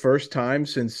 this is the first time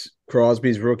since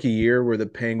Crosby's rookie year where the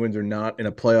Penguins are not in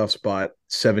a playoff spot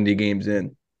 70 games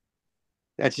in.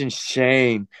 That's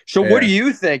insane. So what do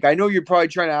you think? I know you're probably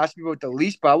trying to ask me about the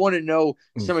Leafs, but I want to know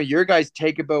some of your guys'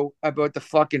 take about the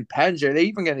fucking Pens. Are they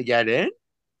even going to get in?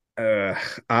 Uh,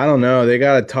 I don't know. They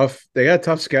got a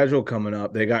tough schedule coming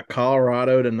up. They got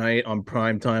Colorado tonight on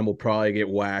prime time. Will probably get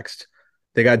waxed.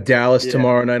 They got Dallas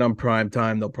tomorrow night on prime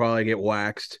time. They'll probably get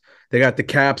waxed. They got the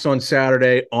Caps on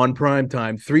Saturday on prime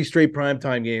time. 3 straight prime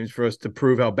time games for us to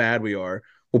prove how bad we are.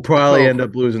 We'll probably end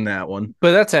up losing that one.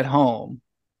 But that's at home.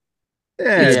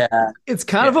 It's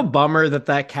kind of a bummer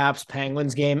that Caps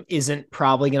Penguins game isn't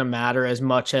probably going to matter as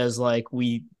much as like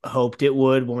we hoped it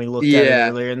would when we looked at it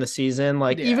earlier in the season.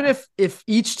 Like even if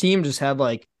each team just had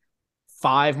like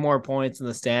 5 more points in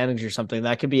the standings or something,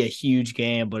 that could be a huge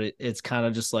game, but it's kind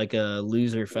of just like a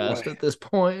loser fest at this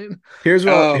point. Here's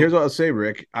what I'll say,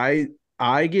 Rick.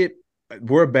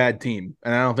 We're a bad team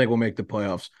and I don't think we'll make the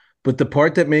playoffs. But the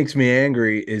part that makes me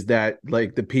angry is that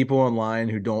like the people online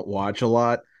who don't watch a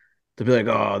lot, to be like,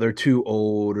 oh, they're too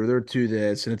old or they're too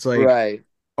this. And it's like,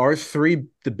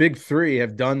 the big three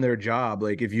have done their job.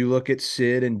 Like if you look at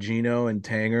Sid and Gino and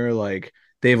Tanger, like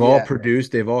they've all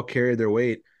produced, they've all carried their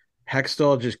weight.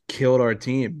 Hextall just killed our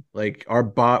team. Like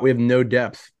we have no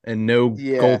depth and no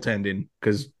goaltending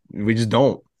because we just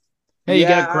don't. Hey, you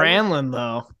got Granlund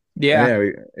though.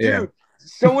 Dude,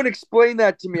 someone explained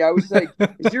that to me. I was like,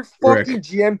 is your fucking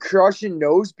GM crushing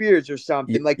nose beers or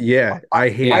something? Like, I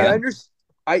hate I understand.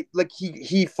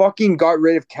 He fucking got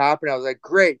rid of Cap, and I was like,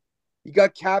 great, you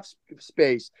got Cap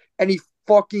space, and he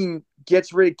fucking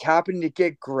gets rid of Cap and to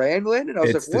get Granlund, and I was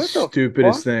it's like, what the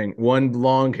stupidest thing. One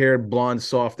long-haired blonde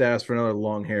soft ass for another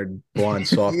long-haired blonde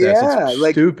soft ass.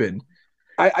 It's stupid.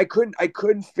 I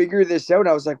couldn't figure this out.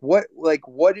 I was like,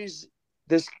 what is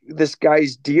this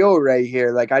guy's deal right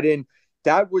here? Like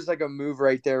that was like a move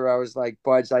right there where I was like,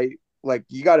 Buds,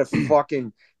 you gotta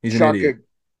fucking He's an idiot.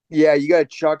 you gotta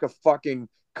chuck a fucking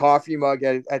coffee mug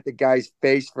at the guy's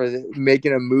face for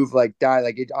making a move like that.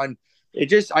 Like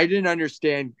I didn't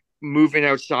understand moving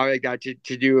outside like that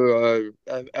to do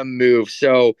a move.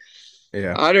 So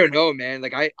I don't know, man.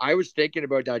 Like I was thinking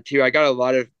about that too. I got a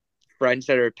lot of friends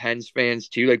that are Pens fans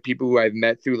too, like people who I've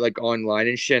met through like online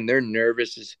and shit, and they're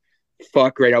nervous as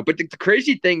fuck right now. But the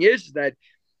crazy thing is that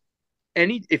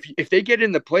if they get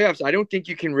in the playoffs, I don't think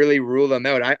you can really rule them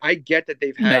out. I get that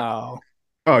they've had. No.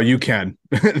 Oh, you can.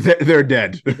 They're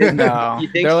dead. No,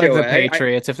 they're like the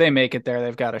Patriots. If they make it there,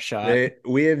 they've got a shot.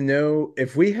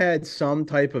 If we had some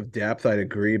type of depth, I'd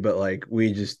agree. But like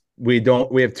we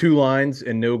don't. We have 2 lines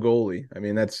and no goalie. I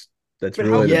mean, that's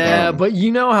really the problem. But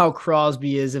you know how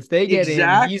Crosby is. If they get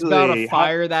in, he's about to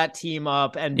fire that team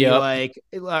up and be like,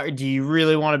 do you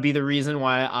really want to be the reason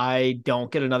why I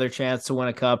don't get another chance to win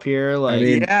a cup here?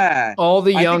 Like, all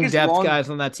the young depth guys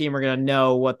on that team are going to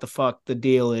know what the fuck the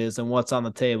deal is and what's on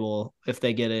the table if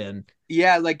they get in.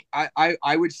 Yeah, like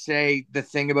I would say the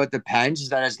thing about the Pens is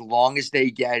that as long as they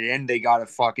get in, they got a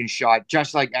fucking shot,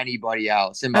 just like anybody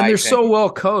else. And they're so well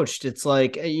coached. It's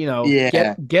like,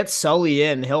 get Sully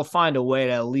in, he'll find a way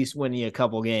to at least win you a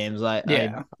couple games. I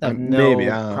have no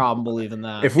problem believing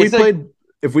that.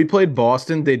 If we played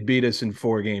Boston, they'd beat us in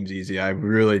 4 games easy. I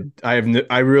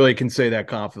really can say that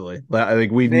confidently.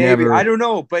 Like never. I don't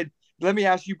know, but let me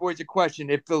ask you boys a question: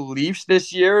 if the Leafs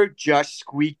this year just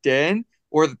squeaked in,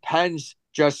 or the Pens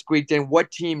just squeaked in,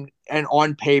 what team, and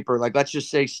on paper, like let's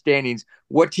just say standings,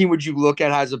 what team would you look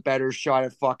at has a better shot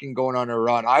at fucking going on a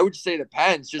run? I would say the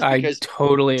Pens, just because I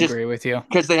totally agree with you.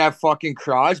 Because they have fucking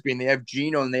Crosby and they have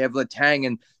Gino and they have Letang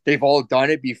and they've all done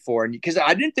it before. And because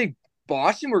I didn't think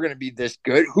Boston were going to be this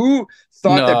good. Who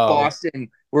thought that Boston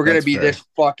were going to be this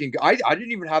fucking good? I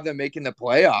didn't even have them making the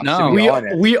playoffs. No,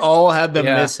 we all had them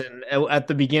missing at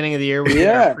the beginning of the year. We did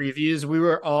our previews. We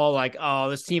were all like, "Oh,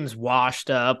 this team's washed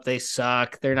up. They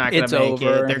suck. They're not going to make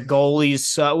it. Their goalies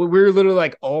suck." We were literally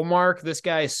like, "Oh, Mark, this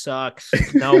guy sucks.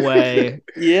 No way."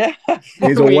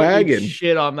 He's a wagon.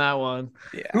 Shit on that one.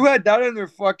 Yeah. Who had that on their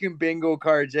fucking bingo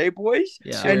cards, boys?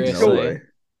 Yeah. And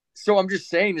so I'm just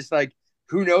saying, it's like,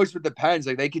 who knows with the Pens?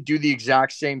 Like they could do the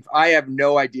exact same. I have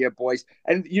no idea, boys.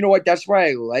 And you know what? That's why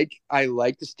I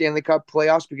like the Stanley Cup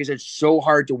playoffs, because it's so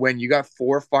hard to win. You got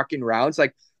 4 fucking rounds.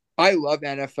 Like I love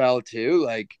NFL too.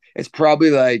 Like it's probably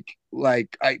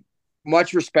like I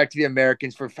much respect to the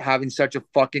Americans for having such a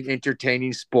fucking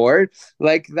entertaining sport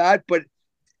like that. But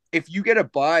if you get a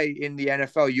bye in the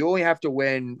NFL, you only have to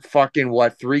win fucking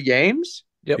 3 games?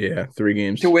 Yep. Yeah, 3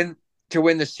 games to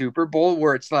win the Super Bowl,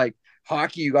 where it's like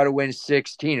hockey, you got to win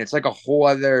 16. It's like a whole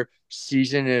other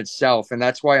season in itself. And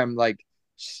that's why I'm like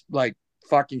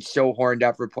fucking so horned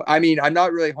up for I mean, I'm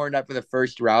not really horned up for the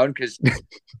first round because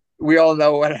we all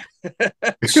know what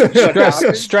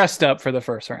stressed up for the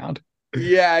first round.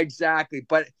 Yeah, exactly.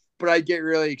 But I get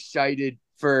really excited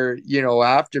for,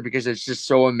 after, because it's just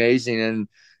so amazing. And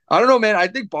I don't know, man, I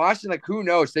think Boston, like, who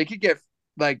knows? They could get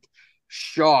like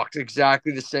shocked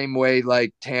exactly the same way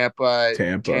like Tampa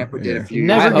did a Yeah. It few years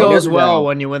never ago. goes Never well know.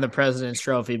 when you win the President's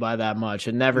Trophy by that much.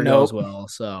 It never goes Nope. well.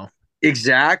 So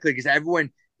Exactly, because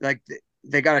everyone like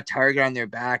they got a target on their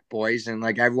back, boys, and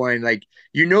like everyone like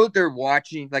they're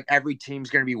watching. Like every team's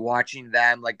gonna be watching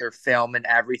them, like their film and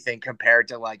everything compared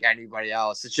to like anybody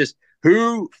else. It's just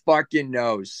who fucking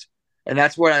knows, and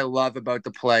that's what I love about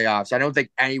the playoffs. I don't think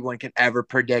anyone can ever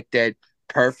predict it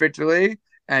perfectly,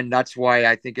 and that's why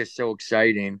I think it's so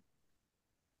exciting.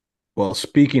 Well,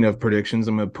 speaking of predictions,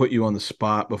 I'm going to put you on the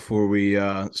spot before we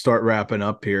start wrapping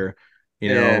up here.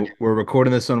 Yeah. We're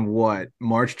recording this on what,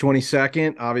 March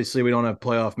 22nd? Obviously, we don't have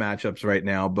playoff matchups right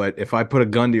now, but if I put a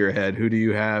gun to your head, who do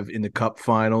you have in the Cup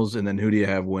finals, and then who do you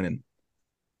have winning?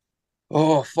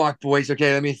 Oh fuck, boys.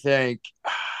 Okay, let me think.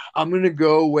 I'm gonna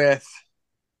go with.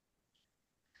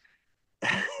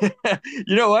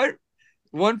 You know what?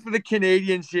 One for the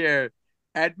Canadians here.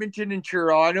 Edmonton and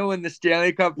Toronto in the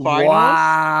Stanley Cup Finals.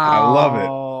 I love it.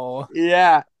 Wow.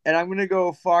 Yeah, and I'm gonna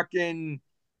go fucking.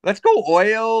 Let's go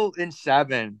Oil in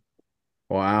 7.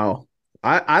 Wow.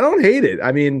 I don't hate it.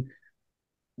 I mean,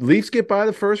 Leafs get by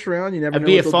the first round. You never that'd know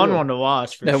be what a they'll fun do. one to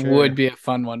watch for That sure. would be a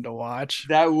fun one to watch.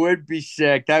 That would be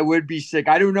sick. That would be sick.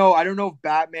 I don't know. I don't know if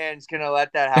Batman's gonna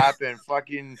let that happen.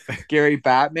 Fucking Gary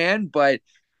Batman, but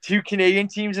 2 Canadian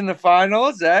teams in the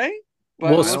finals, eh?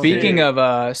 But Well, we'll speaking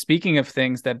see. of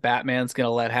things that Batman's gonna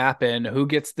let happen, who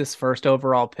gets this first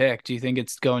overall pick? Do you think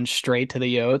it's going straight to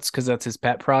the Yotes because that's his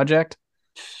pet project?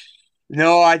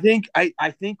 No, I think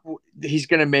he's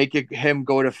gonna make him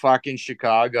go to fucking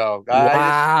Chicago.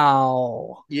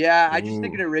 Wow. I just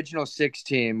think Ooh, an original 6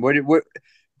 team. What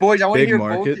boys? I want to big hear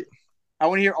both. market. I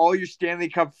want to hear all your Stanley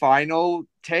Cup final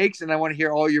takes, and I want to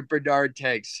hear all your Bedard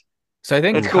takes. So I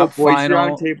think Let's go, cup boys. Round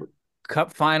final, table.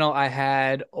 cup final, I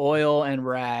had Oil and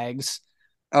Rags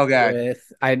Okay, with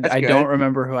that's I don't good.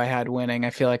 remember who I had winning.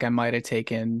 I feel like I might have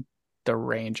taken the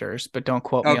Rangers, but don't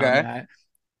quote me on Okay, that.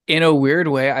 In a weird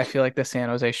way, I feel like the San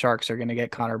Jose Sharks are going to get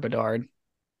Connor Bedard.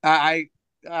 I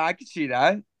I can see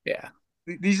that. Yeah.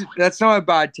 That's not a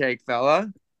bad take, fella.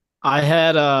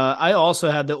 I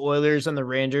also had the Oilers and the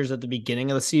Rangers at the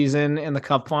beginning of the season in the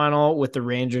Cup final with the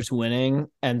Rangers winning.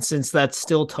 And since that's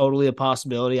still totally a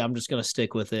possibility, I'm just gonna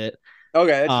stick with it.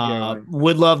 Okay, that's a good one.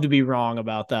 Would love to be wrong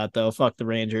about that though. Fuck the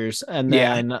Rangers. And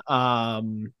Yeah.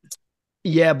 then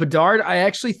yeah, Bedard, I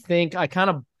actually think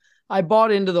I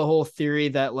bought into the whole theory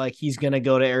that like he's gonna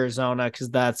go to Arizona because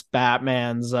that's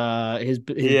Batman's his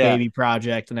Yeah, baby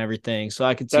project and everything. So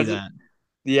I could see that's that.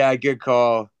 yeah, good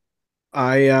call.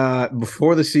 I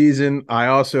before the season, I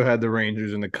also had the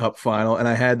Rangers in the Cup final, and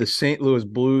I had the St. Louis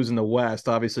Blues in the West.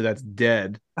 Obviously, that's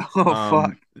dead. Oh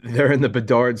fuck. They're in the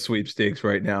Bedard sweepstakes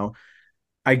right now.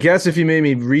 I guess if you made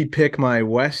me repick my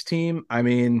West team, I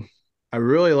mean, I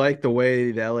really like the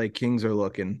way the LA Kings are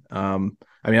looking.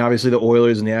 I mean, obviously the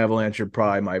Oilers and the Avalanche are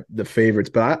probably the favorites,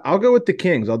 but I'll go with the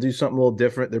Kings. I'll do something a little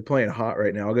different. They're playing hot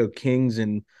right now. I'll go Kings,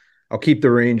 and I'll keep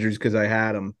the Rangers because I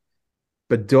had them.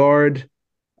 Bedard,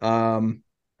 um,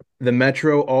 the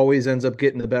Metro always ends up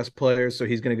getting the best players, so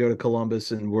he's going to go to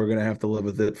Columbus, and we're going to have to live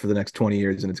with it for the next 20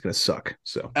 years, and it's going to suck.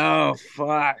 So, Oh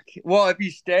fuck. Well, if he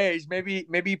stays, maybe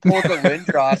he pulls a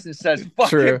Lindros and says, "Fuck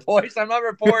True. it, boys, I'm not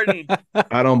reporting."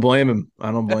 I don't blame him.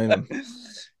 I don't blame him.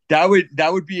 That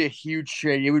would be a huge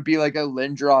trade. It would be like a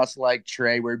Lindros like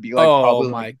trade where it'd be like Oh probably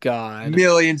like my God.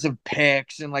 millions of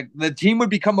picks and like the team would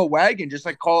become a wagon, just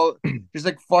like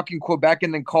fucking Quebec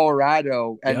and then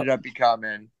Colorado ended up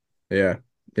becoming. Yeah.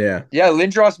 Yeah. Yeah,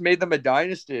 Lindros made them a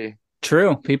dynasty.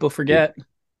 True. People forget.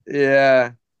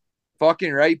 Yeah,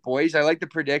 fucking right, boys. I like the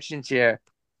predictions here.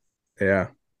 Yeah.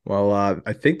 Well,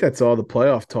 I think that's all the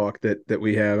playoff talk that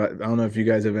we have. I don't know if you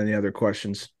guys have any other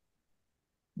questions.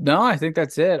 No, I think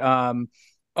that's it.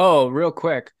 Oh, real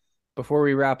quick, before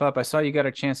we wrap up, I saw you got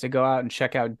a chance to go out and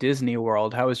check out Disney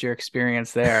World. How was your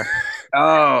experience there?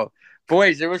 Oh,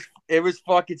 boys, it was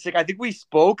fucking sick. I think we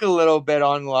spoke a little bit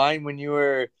online when you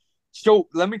were. So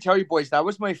let me tell you, boys, that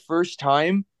was my first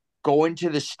time going to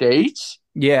the States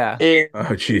Yeah. in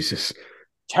Oh, Jesus.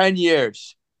 10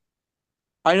 years.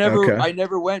 I never Okay. I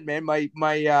never went, man. My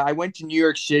I went to New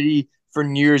York City for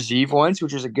New Year's Eve once,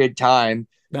 which was a good time.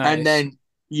 And Nice. then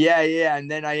yeah,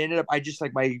 and then I ended up I just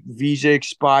like my visa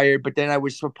expired, but then I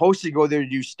was supposed to go there to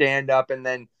do stand up and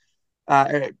then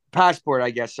passport,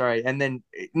 I guess, sorry. And then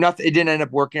nothing it didn't end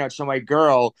up working out. So my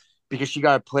girl, because she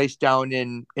got a place down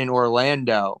in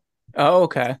Orlando. Oh,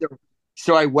 okay.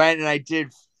 So I went and I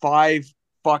did 5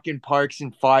 fucking parks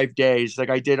in 5 days. Like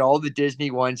I did all the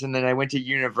Disney ones, and then I went to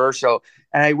Universal,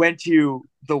 and I went to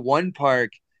the one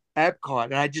park, Epcot,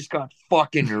 and I just got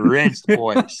fucking rinsed,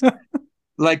 boys.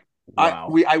 Like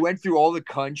Wow. I went through all the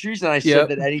countries, and I said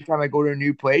that anytime I go to a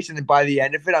new place, and then by the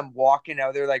end of it, I'm walking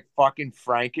out there like fucking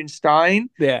Frankenstein,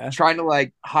 trying to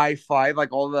like high five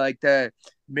like all the like the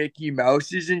Mickey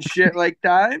Mouses and shit like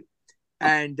that.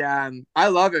 And I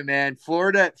love it, man.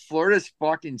 Florida's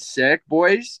fucking sick,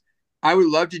 boys. I would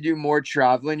love to do more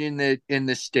traveling in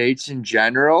the States in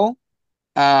general.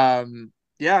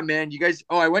 Yeah, man, you guys.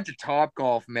 Oh, I went to Top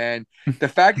Golf, man. The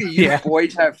fact that you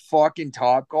boys have fucking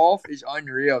Top Golf is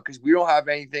unreal because we don't have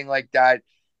anything like that.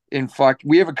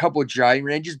 We have a couple of driving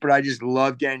ranges, but I just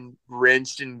love getting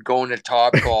rinsed and going to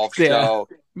Top Golf. So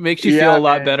makes you feel a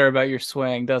lot better about your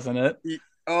swing, doesn't it?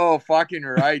 Oh, fucking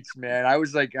rights, man. I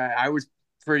was like, I was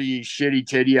pretty shitty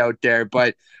titty out there,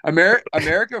 but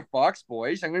America Fox,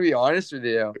 boys. I'm gonna be honest with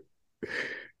you.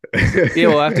 Yeah,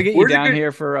 we'll have to get you down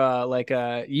here for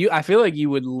I feel like you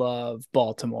would love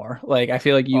Baltimore. Like I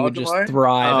feel like you would just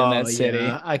thrive in that city.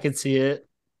 Yeah, I could see it.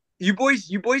 You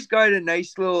boys got a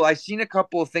nice little. I seen a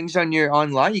couple of things on your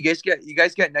online. You guys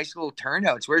get nice little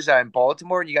turnouts. Where's that, in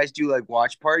Baltimore? And you guys do like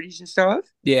watch parties and stuff?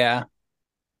 Yeah.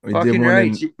 We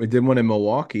did one in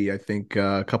Milwaukee, I think,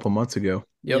 a couple months ago.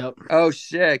 Yep. Oh,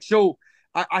 sick. So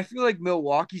I feel like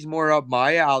Milwaukee's more up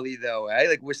my alley, though, eh?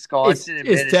 Like Wisconsin and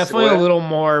Minnesota. It's definitely a little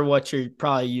more what you're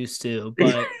probably used to,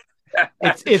 but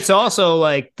it's also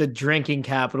like the drinking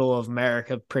capital of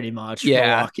America, pretty much.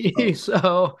 Yeah. Milwaukee.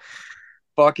 So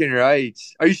fucking right.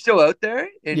 Are you still out there?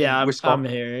 I'm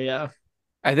here. Yeah.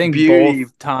 I think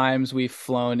both times we've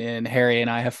flown in, Harry and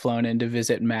I have flown in to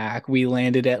visit Mac. We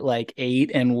landed at like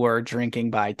 8 and were drinking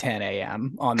by 10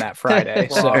 a.m. on that Friday.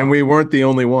 And we weren't the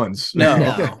only ones. No.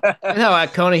 No,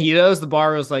 at Conejito's, the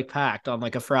bar was like packed on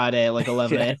like a Friday at like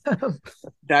 11 a.m.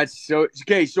 That's so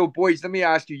okay. So, boys, let me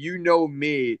ask you. You know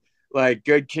me, like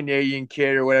good Canadian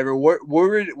kid or whatever. Where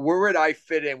would I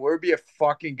fit in? Where would be a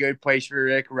fucking good place for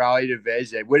Rick Rowley to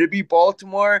visit? Would it be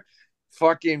Baltimore?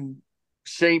 Fucking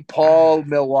St. Paul,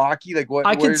 Milwaukee, like what?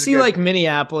 I could see like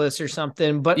Minneapolis or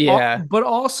something, but but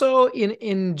also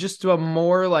in just a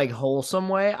more like wholesome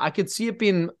way, I could see it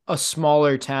being a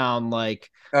smaller town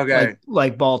like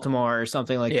Baltimore or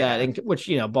something like that. And which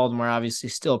Baltimore obviously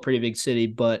still a pretty big city,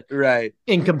 but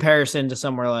in comparison to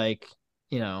somewhere like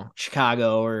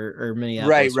Chicago or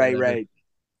Minneapolis. Right.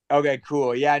 Okay,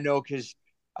 cool. Yeah, no, because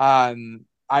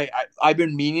I've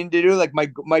been meaning to do like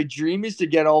my dream is to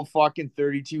get all fucking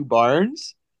 32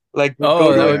 barns. Like,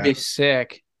 that would be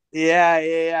sick.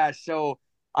 Yeah. So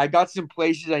I got some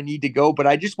places I need to go, but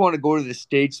I just want to go to the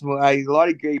States. A lot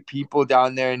of great people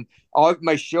down there, and all of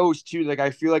my shows too. Like,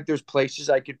 I feel like there's places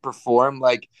I could perform.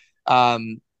 Like,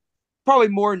 probably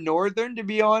more northern, to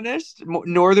be honest,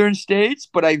 northern states.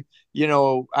 But I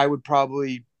would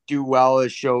probably do well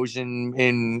as shows in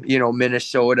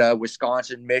Minnesota,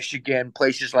 Wisconsin, Michigan,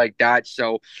 places like that.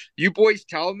 So you boys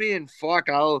tell me, and fuck,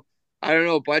 I don't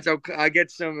know, but I'll get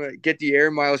the air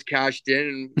miles cashed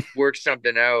in and work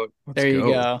something out. There you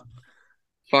go.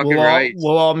 Fucking right.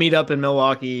 We'll all meet up in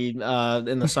Milwaukee in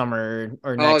the summer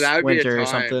or next winter or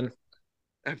something.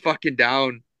 I'm fucking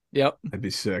down. Yep, that'd be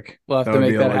sick. We'll have to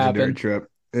make that happen. Trip.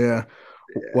 Yeah.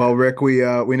 Well, Rick, we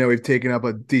know we've taken up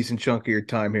a decent chunk of your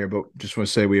time here, but just want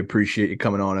to say we appreciate you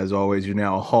coming on as always. You're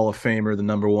now a Hall of Famer, the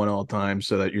number one all time,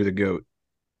 so that you're the GOAT.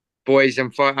 Boys,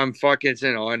 I'm fucking, it's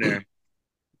an honor.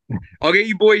 I'll get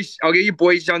you boys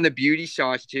on the beauty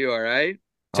sauce too, all right?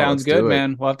 Sounds good,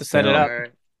 man. We'll have to set it up.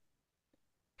 Right.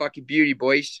 Fucking beauty,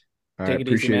 boys. All right,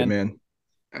 appreciate it, man.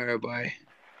 All right, bye.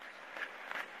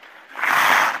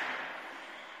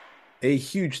 A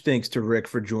huge thanks to Rick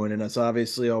for joining us.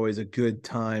 Obviously, always a good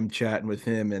time chatting with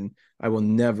him, and I will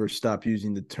never stop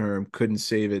using the term couldn't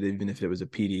save it, even if it was a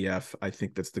PDF. I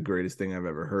think that's the greatest thing I've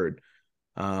ever heard.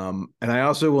 And I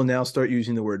also will now start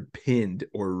using the word pinned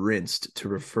or rinsed to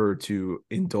refer to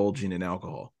indulging in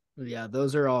alcohol. Yeah,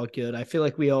 those are all good. I feel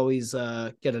like we always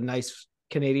get a nice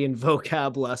Canadian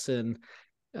vocab lesson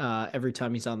every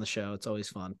time he's on the show. It's always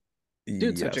fun.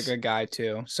 Dude's such a good guy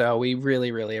too. So we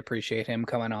really, really appreciate him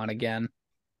coming on again.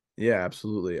 Yeah,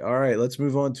 absolutely. All right, let's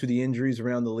move on to the injuries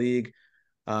around the league.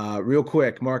 Real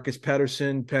quick, Marcus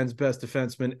Pettersson, Penn's best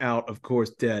defenseman, out, of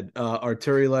course, dead.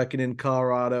 Arturi Lehkonen,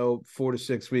 Colorado, 4 to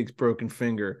 6 weeks, broken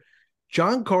finger.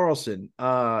 John Carlson,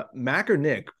 Mac or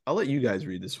Nick? I'll let you guys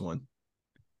read this one.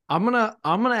 I'm gonna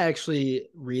actually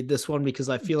read this one because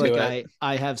I feel like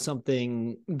I have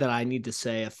something that I need to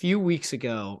say. A few weeks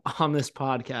ago on this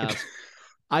podcast,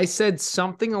 I said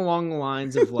something along the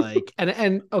lines of like,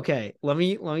 and okay, let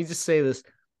me just say this.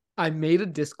 I made a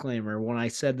disclaimer when I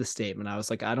said the statement. I was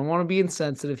like, I don't want to be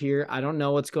insensitive here. I don't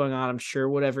know what's going on. I'm sure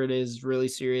whatever it is really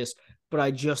serious, but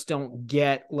I just don't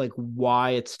get like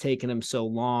why it's taken him so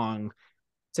long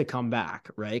to come back,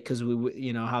 right? Because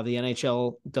we how the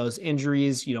NHL does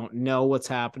injuries, you don't know what's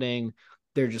happening.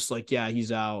 They're just like, yeah,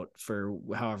 he's out for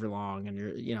however long,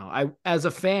 and I as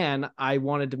a fan, I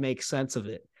wanted to make sense of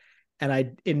it, and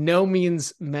I in no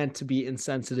means meant to be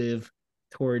insensitive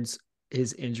towards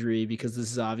his injury, because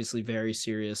this is obviously very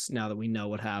serious now that we know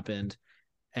what happened.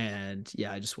 And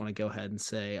yeah, I just want to go ahead and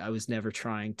say I was never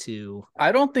trying to.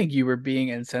 I don't think you were being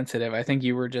insensitive. I think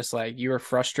you were just like, you were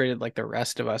frustrated like the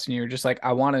rest of us. And you were just like,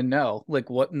 I want to know, like,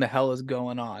 what in the hell is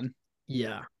going on?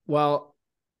 Yeah. Well,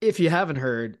 if you haven't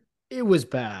heard, it was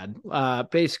bad.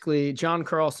 Basically, John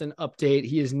Carlson update.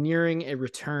 He is nearing a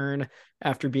return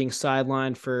after being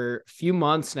sidelined for a few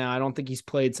months now. I don't think he's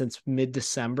played since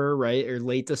mid-December, right? Or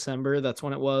late December. That's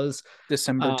when it was.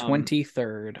 December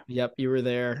 23rd. Yep, you were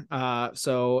there.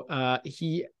 So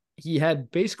he had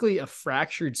basically a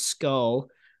fractured skull.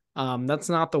 That's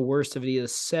not the worst of it. He had a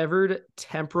severed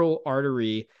temporal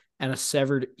artery and a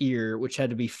severed ear, which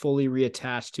had to be fully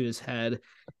reattached to his head.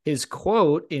 His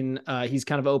quote he's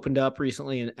kind of opened up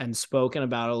recently and spoken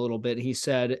about it a little bit. He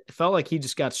said, it felt like he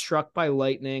just got struck by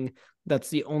lightning. That's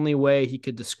the only way he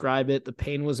could describe it. The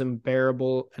pain was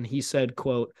unbearable. And he said,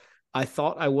 quote, I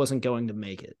thought I wasn't going to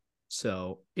make it.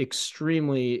 So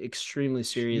extremely, extremely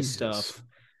serious stuff.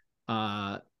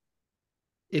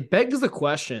 It begs the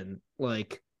question,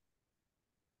 like,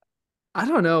 I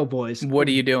don't know, boys. What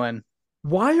are you doing?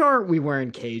 Why aren't we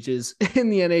wearing cages in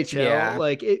the NHL? Yeah.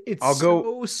 Like it's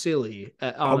so silly.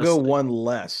 Honestly. I'll go one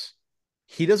less.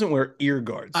 He doesn't wear ear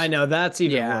guards. I know, that's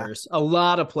even worse. A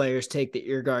lot of players take the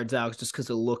ear guards out just because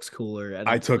it looks cooler.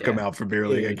 I took them out for beer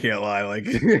league. I can't lie. Like,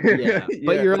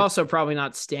 but you're also probably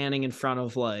not standing in front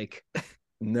of like.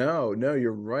 No,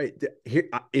 you're right.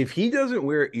 If he doesn't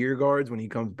wear ear guards when he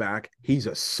comes back, he's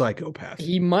a psychopath.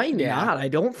 He might not. I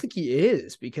don't think he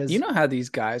is, because you know how these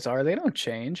guys are. They don't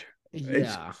change.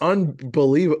 Yeah, it's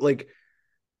unbelievable. Like,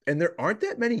 and there aren't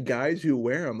that many guys who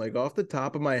wear them. Like, off the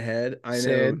top of my head, I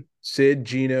know Sid,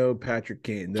 Gino, Patrick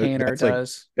Kane.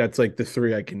 That's like the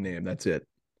three I can name. That's it.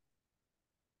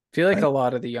 I feel like a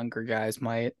lot of the younger guys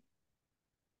might.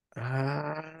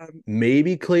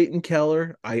 Maybe Clayton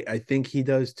Keller. I think he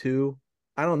does too.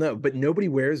 I don't know, but nobody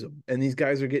wears them, and these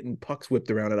guys are getting pucks whipped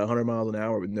around at 100 miles an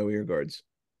hour with no ear guards.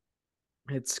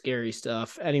 It's scary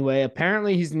stuff. Anyway,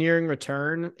 apparently he's nearing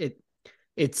return.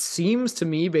 It seems to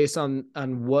me, based on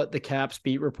what the Caps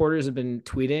beat reporters have been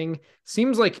tweeting,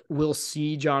 seems like we'll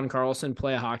see John Carlson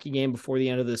play a hockey game before the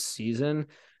end of this season,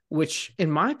 which,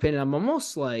 in my opinion, I'm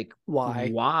almost like,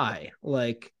 why?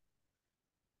 Like,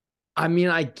 I mean,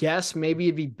 I guess maybe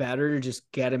it'd be better to just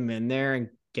get him in there and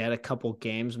get a couple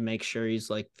games and make sure he's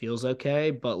like feels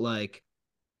okay. But like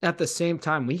at the same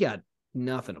time, we got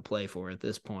nothing to play for at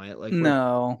this point. Like,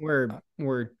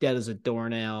 we're dead as a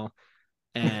doornail,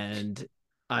 and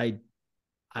I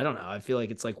don't know. I feel like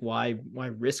it's like, why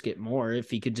risk it more? If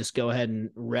he could just go ahead and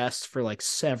rest for like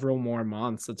several more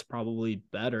months, that's probably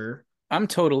better. I'm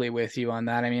totally with you on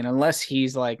that. I mean, unless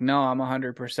he's like, no, I'm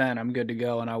 100%, I'm good to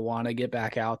go, and I want to get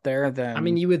back out there, then... I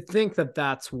mean, you would think that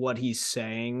that's what he's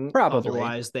saying. Probably.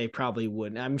 Otherwise, they probably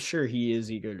wouldn't. I'm sure he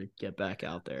is eager to get back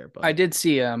out there. But I did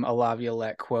see a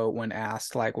Laviolette quote when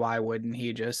asked, like, why wouldn't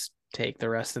he just take the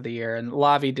rest of the year? And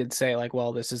Lavi did say, like,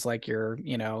 well, this is like your,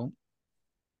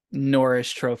 Norris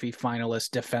Trophy finalist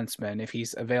defenseman. If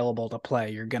he's available to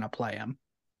play, you're going to play him.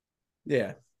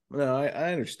 Yeah. No,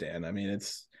 I understand. I mean,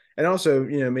 it's... And also,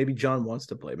 maybe John wants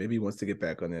to play. Maybe he wants to get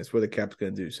back on this. What the Cap's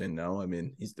going to do? Say no. I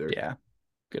mean, he's their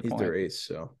their ace.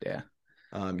 So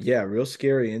real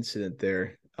scary incident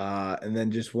there. And then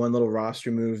just one little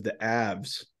roster move. The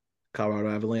Avs,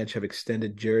 Colorado Avalanche, have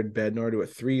extended Jared Bednar to a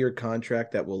 3-year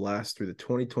contract that will last through the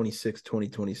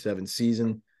 2026-2027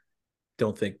 season.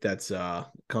 Don't think that's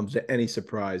comes to any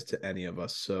surprise to any of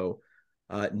us. So,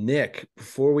 Nick,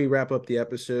 before we wrap up the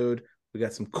episode, we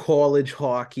got some college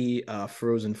hockey,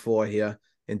 Frozen 4 here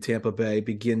in Tampa Bay.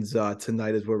 Begins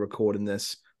tonight as we're recording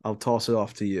this. I'll toss it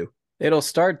off to you. It'll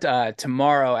start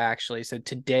tomorrow, actually. So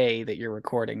today that you're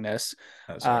recording this,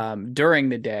 during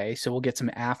the day. So we'll get some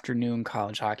afternoon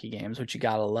college hockey games, which you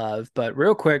got to love. But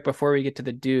real quick, before we get to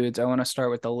the dudes, I want to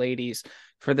start with the ladies.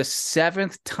 For the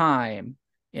 7th time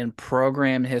in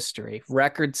program history,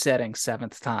 record-setting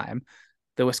 7th time,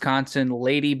 the Wisconsin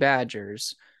Lady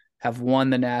Badgers have won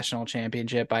the national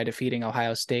championship by defeating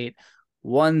Ohio State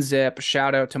 1-0.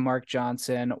 Shout out to Mark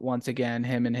Johnson. Once again,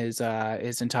 him and his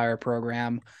entire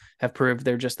program have proved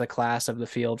they're just the class of the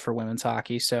field for women's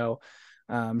hockey. So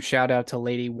shout out to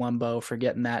Lady Wumbo for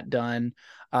getting that done.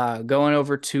 Going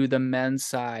over to the men's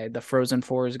side, the Frozen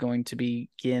Four is going to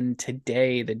begin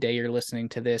today, the day you're listening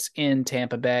to this, in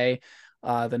Tampa Bay.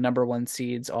 The number 1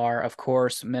 seeds are, of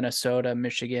course, Minnesota,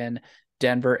 Michigan,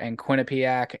 Denver, and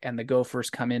Quinnipiac, and the Gophers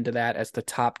come into that as the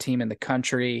top team in the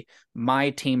country.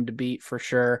 My team to beat for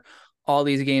sure. All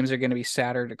these games are going to be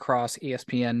scattered across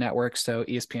ESPN networks, so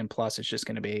ESPN Plus is just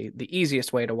going to be the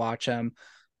easiest way to watch them.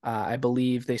 I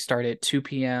believe they start at 2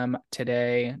 p.m.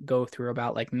 today, go through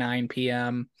about like 9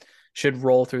 p.m., should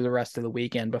roll through the rest of the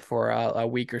weekend before a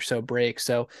week or so break.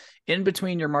 So in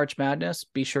between your March Madness,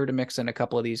 be sure to mix in a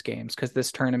couple of these games because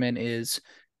this tournament is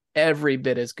every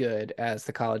bit as good as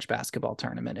the college basketball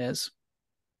tournament is.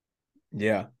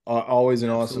 Yeah, always an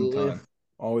Absolutely. awesome time.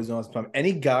 Always an awesome time.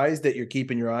 Any guys that you're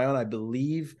keeping your eye on? I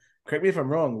believe, correct me if I'm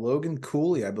wrong, Logan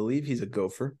Cooley, I believe he's a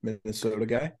Gopher, Minnesota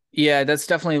guy. Yeah, that's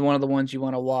definitely one of the ones you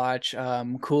want to watch.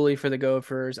 Cooley for the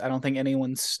Gophers. I don't think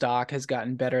anyone's stock has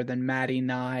gotten better than Matty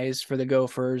Nyes for the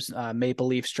Gophers, Maple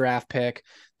Leafs draft pick.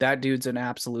 That dude's an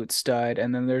absolute stud.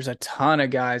 And then there's a ton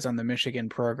of guys on the Michigan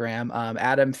program.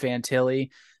 Adam Fantilli,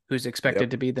 who's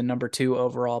expected to be the number 2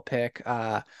 overall pick.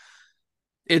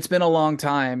 It's been a long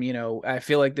time. I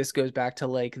feel like this goes back to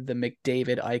like the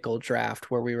McDavid Eichel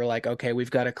draft where we were like, okay,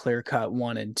 we've got a clear cut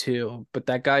 1 and 2, but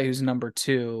that guy who's number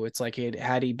 2, it's like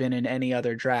had he been in any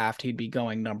other draft, he'd be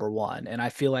going number 1. And I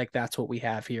feel like that's what we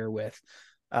have here with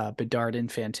Bedard and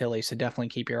Fantilli. So definitely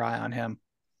keep your eye on him.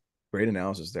 Great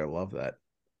analysis there. Love that.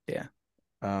 Yeah.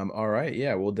 All right.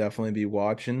 Yeah, we'll definitely be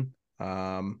watching.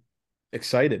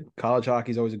 Excited. College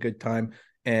hockey is always a good time.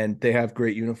 And they have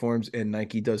great uniforms, and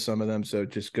Nike does some of them. So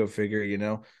just go figure,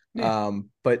 Yeah.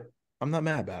 But I'm not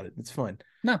mad about it. It's fun.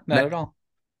 No, not at all.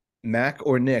 Mac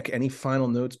or Nick, any final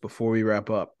notes before we wrap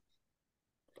up?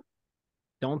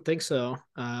 Don't think so.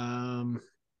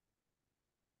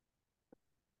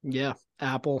 Yeah,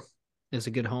 Apple is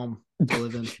a good home to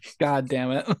live in. God damn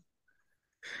it.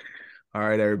 All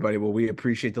right, everybody. Well, we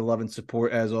appreciate the love and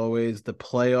support as always. The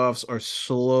playoffs are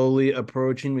slowly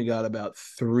approaching. We got about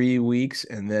 3 weeks,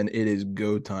 and then it is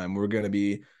go time. We're going to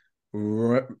be,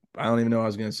 I don't even know what I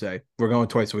was going to say. We're going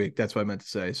twice a week. That's what I meant to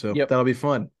say. So that'll be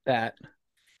fun. All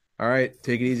right.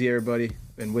 Take it easy, everybody.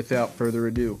 And without further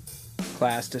ado,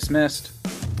 class dismissed.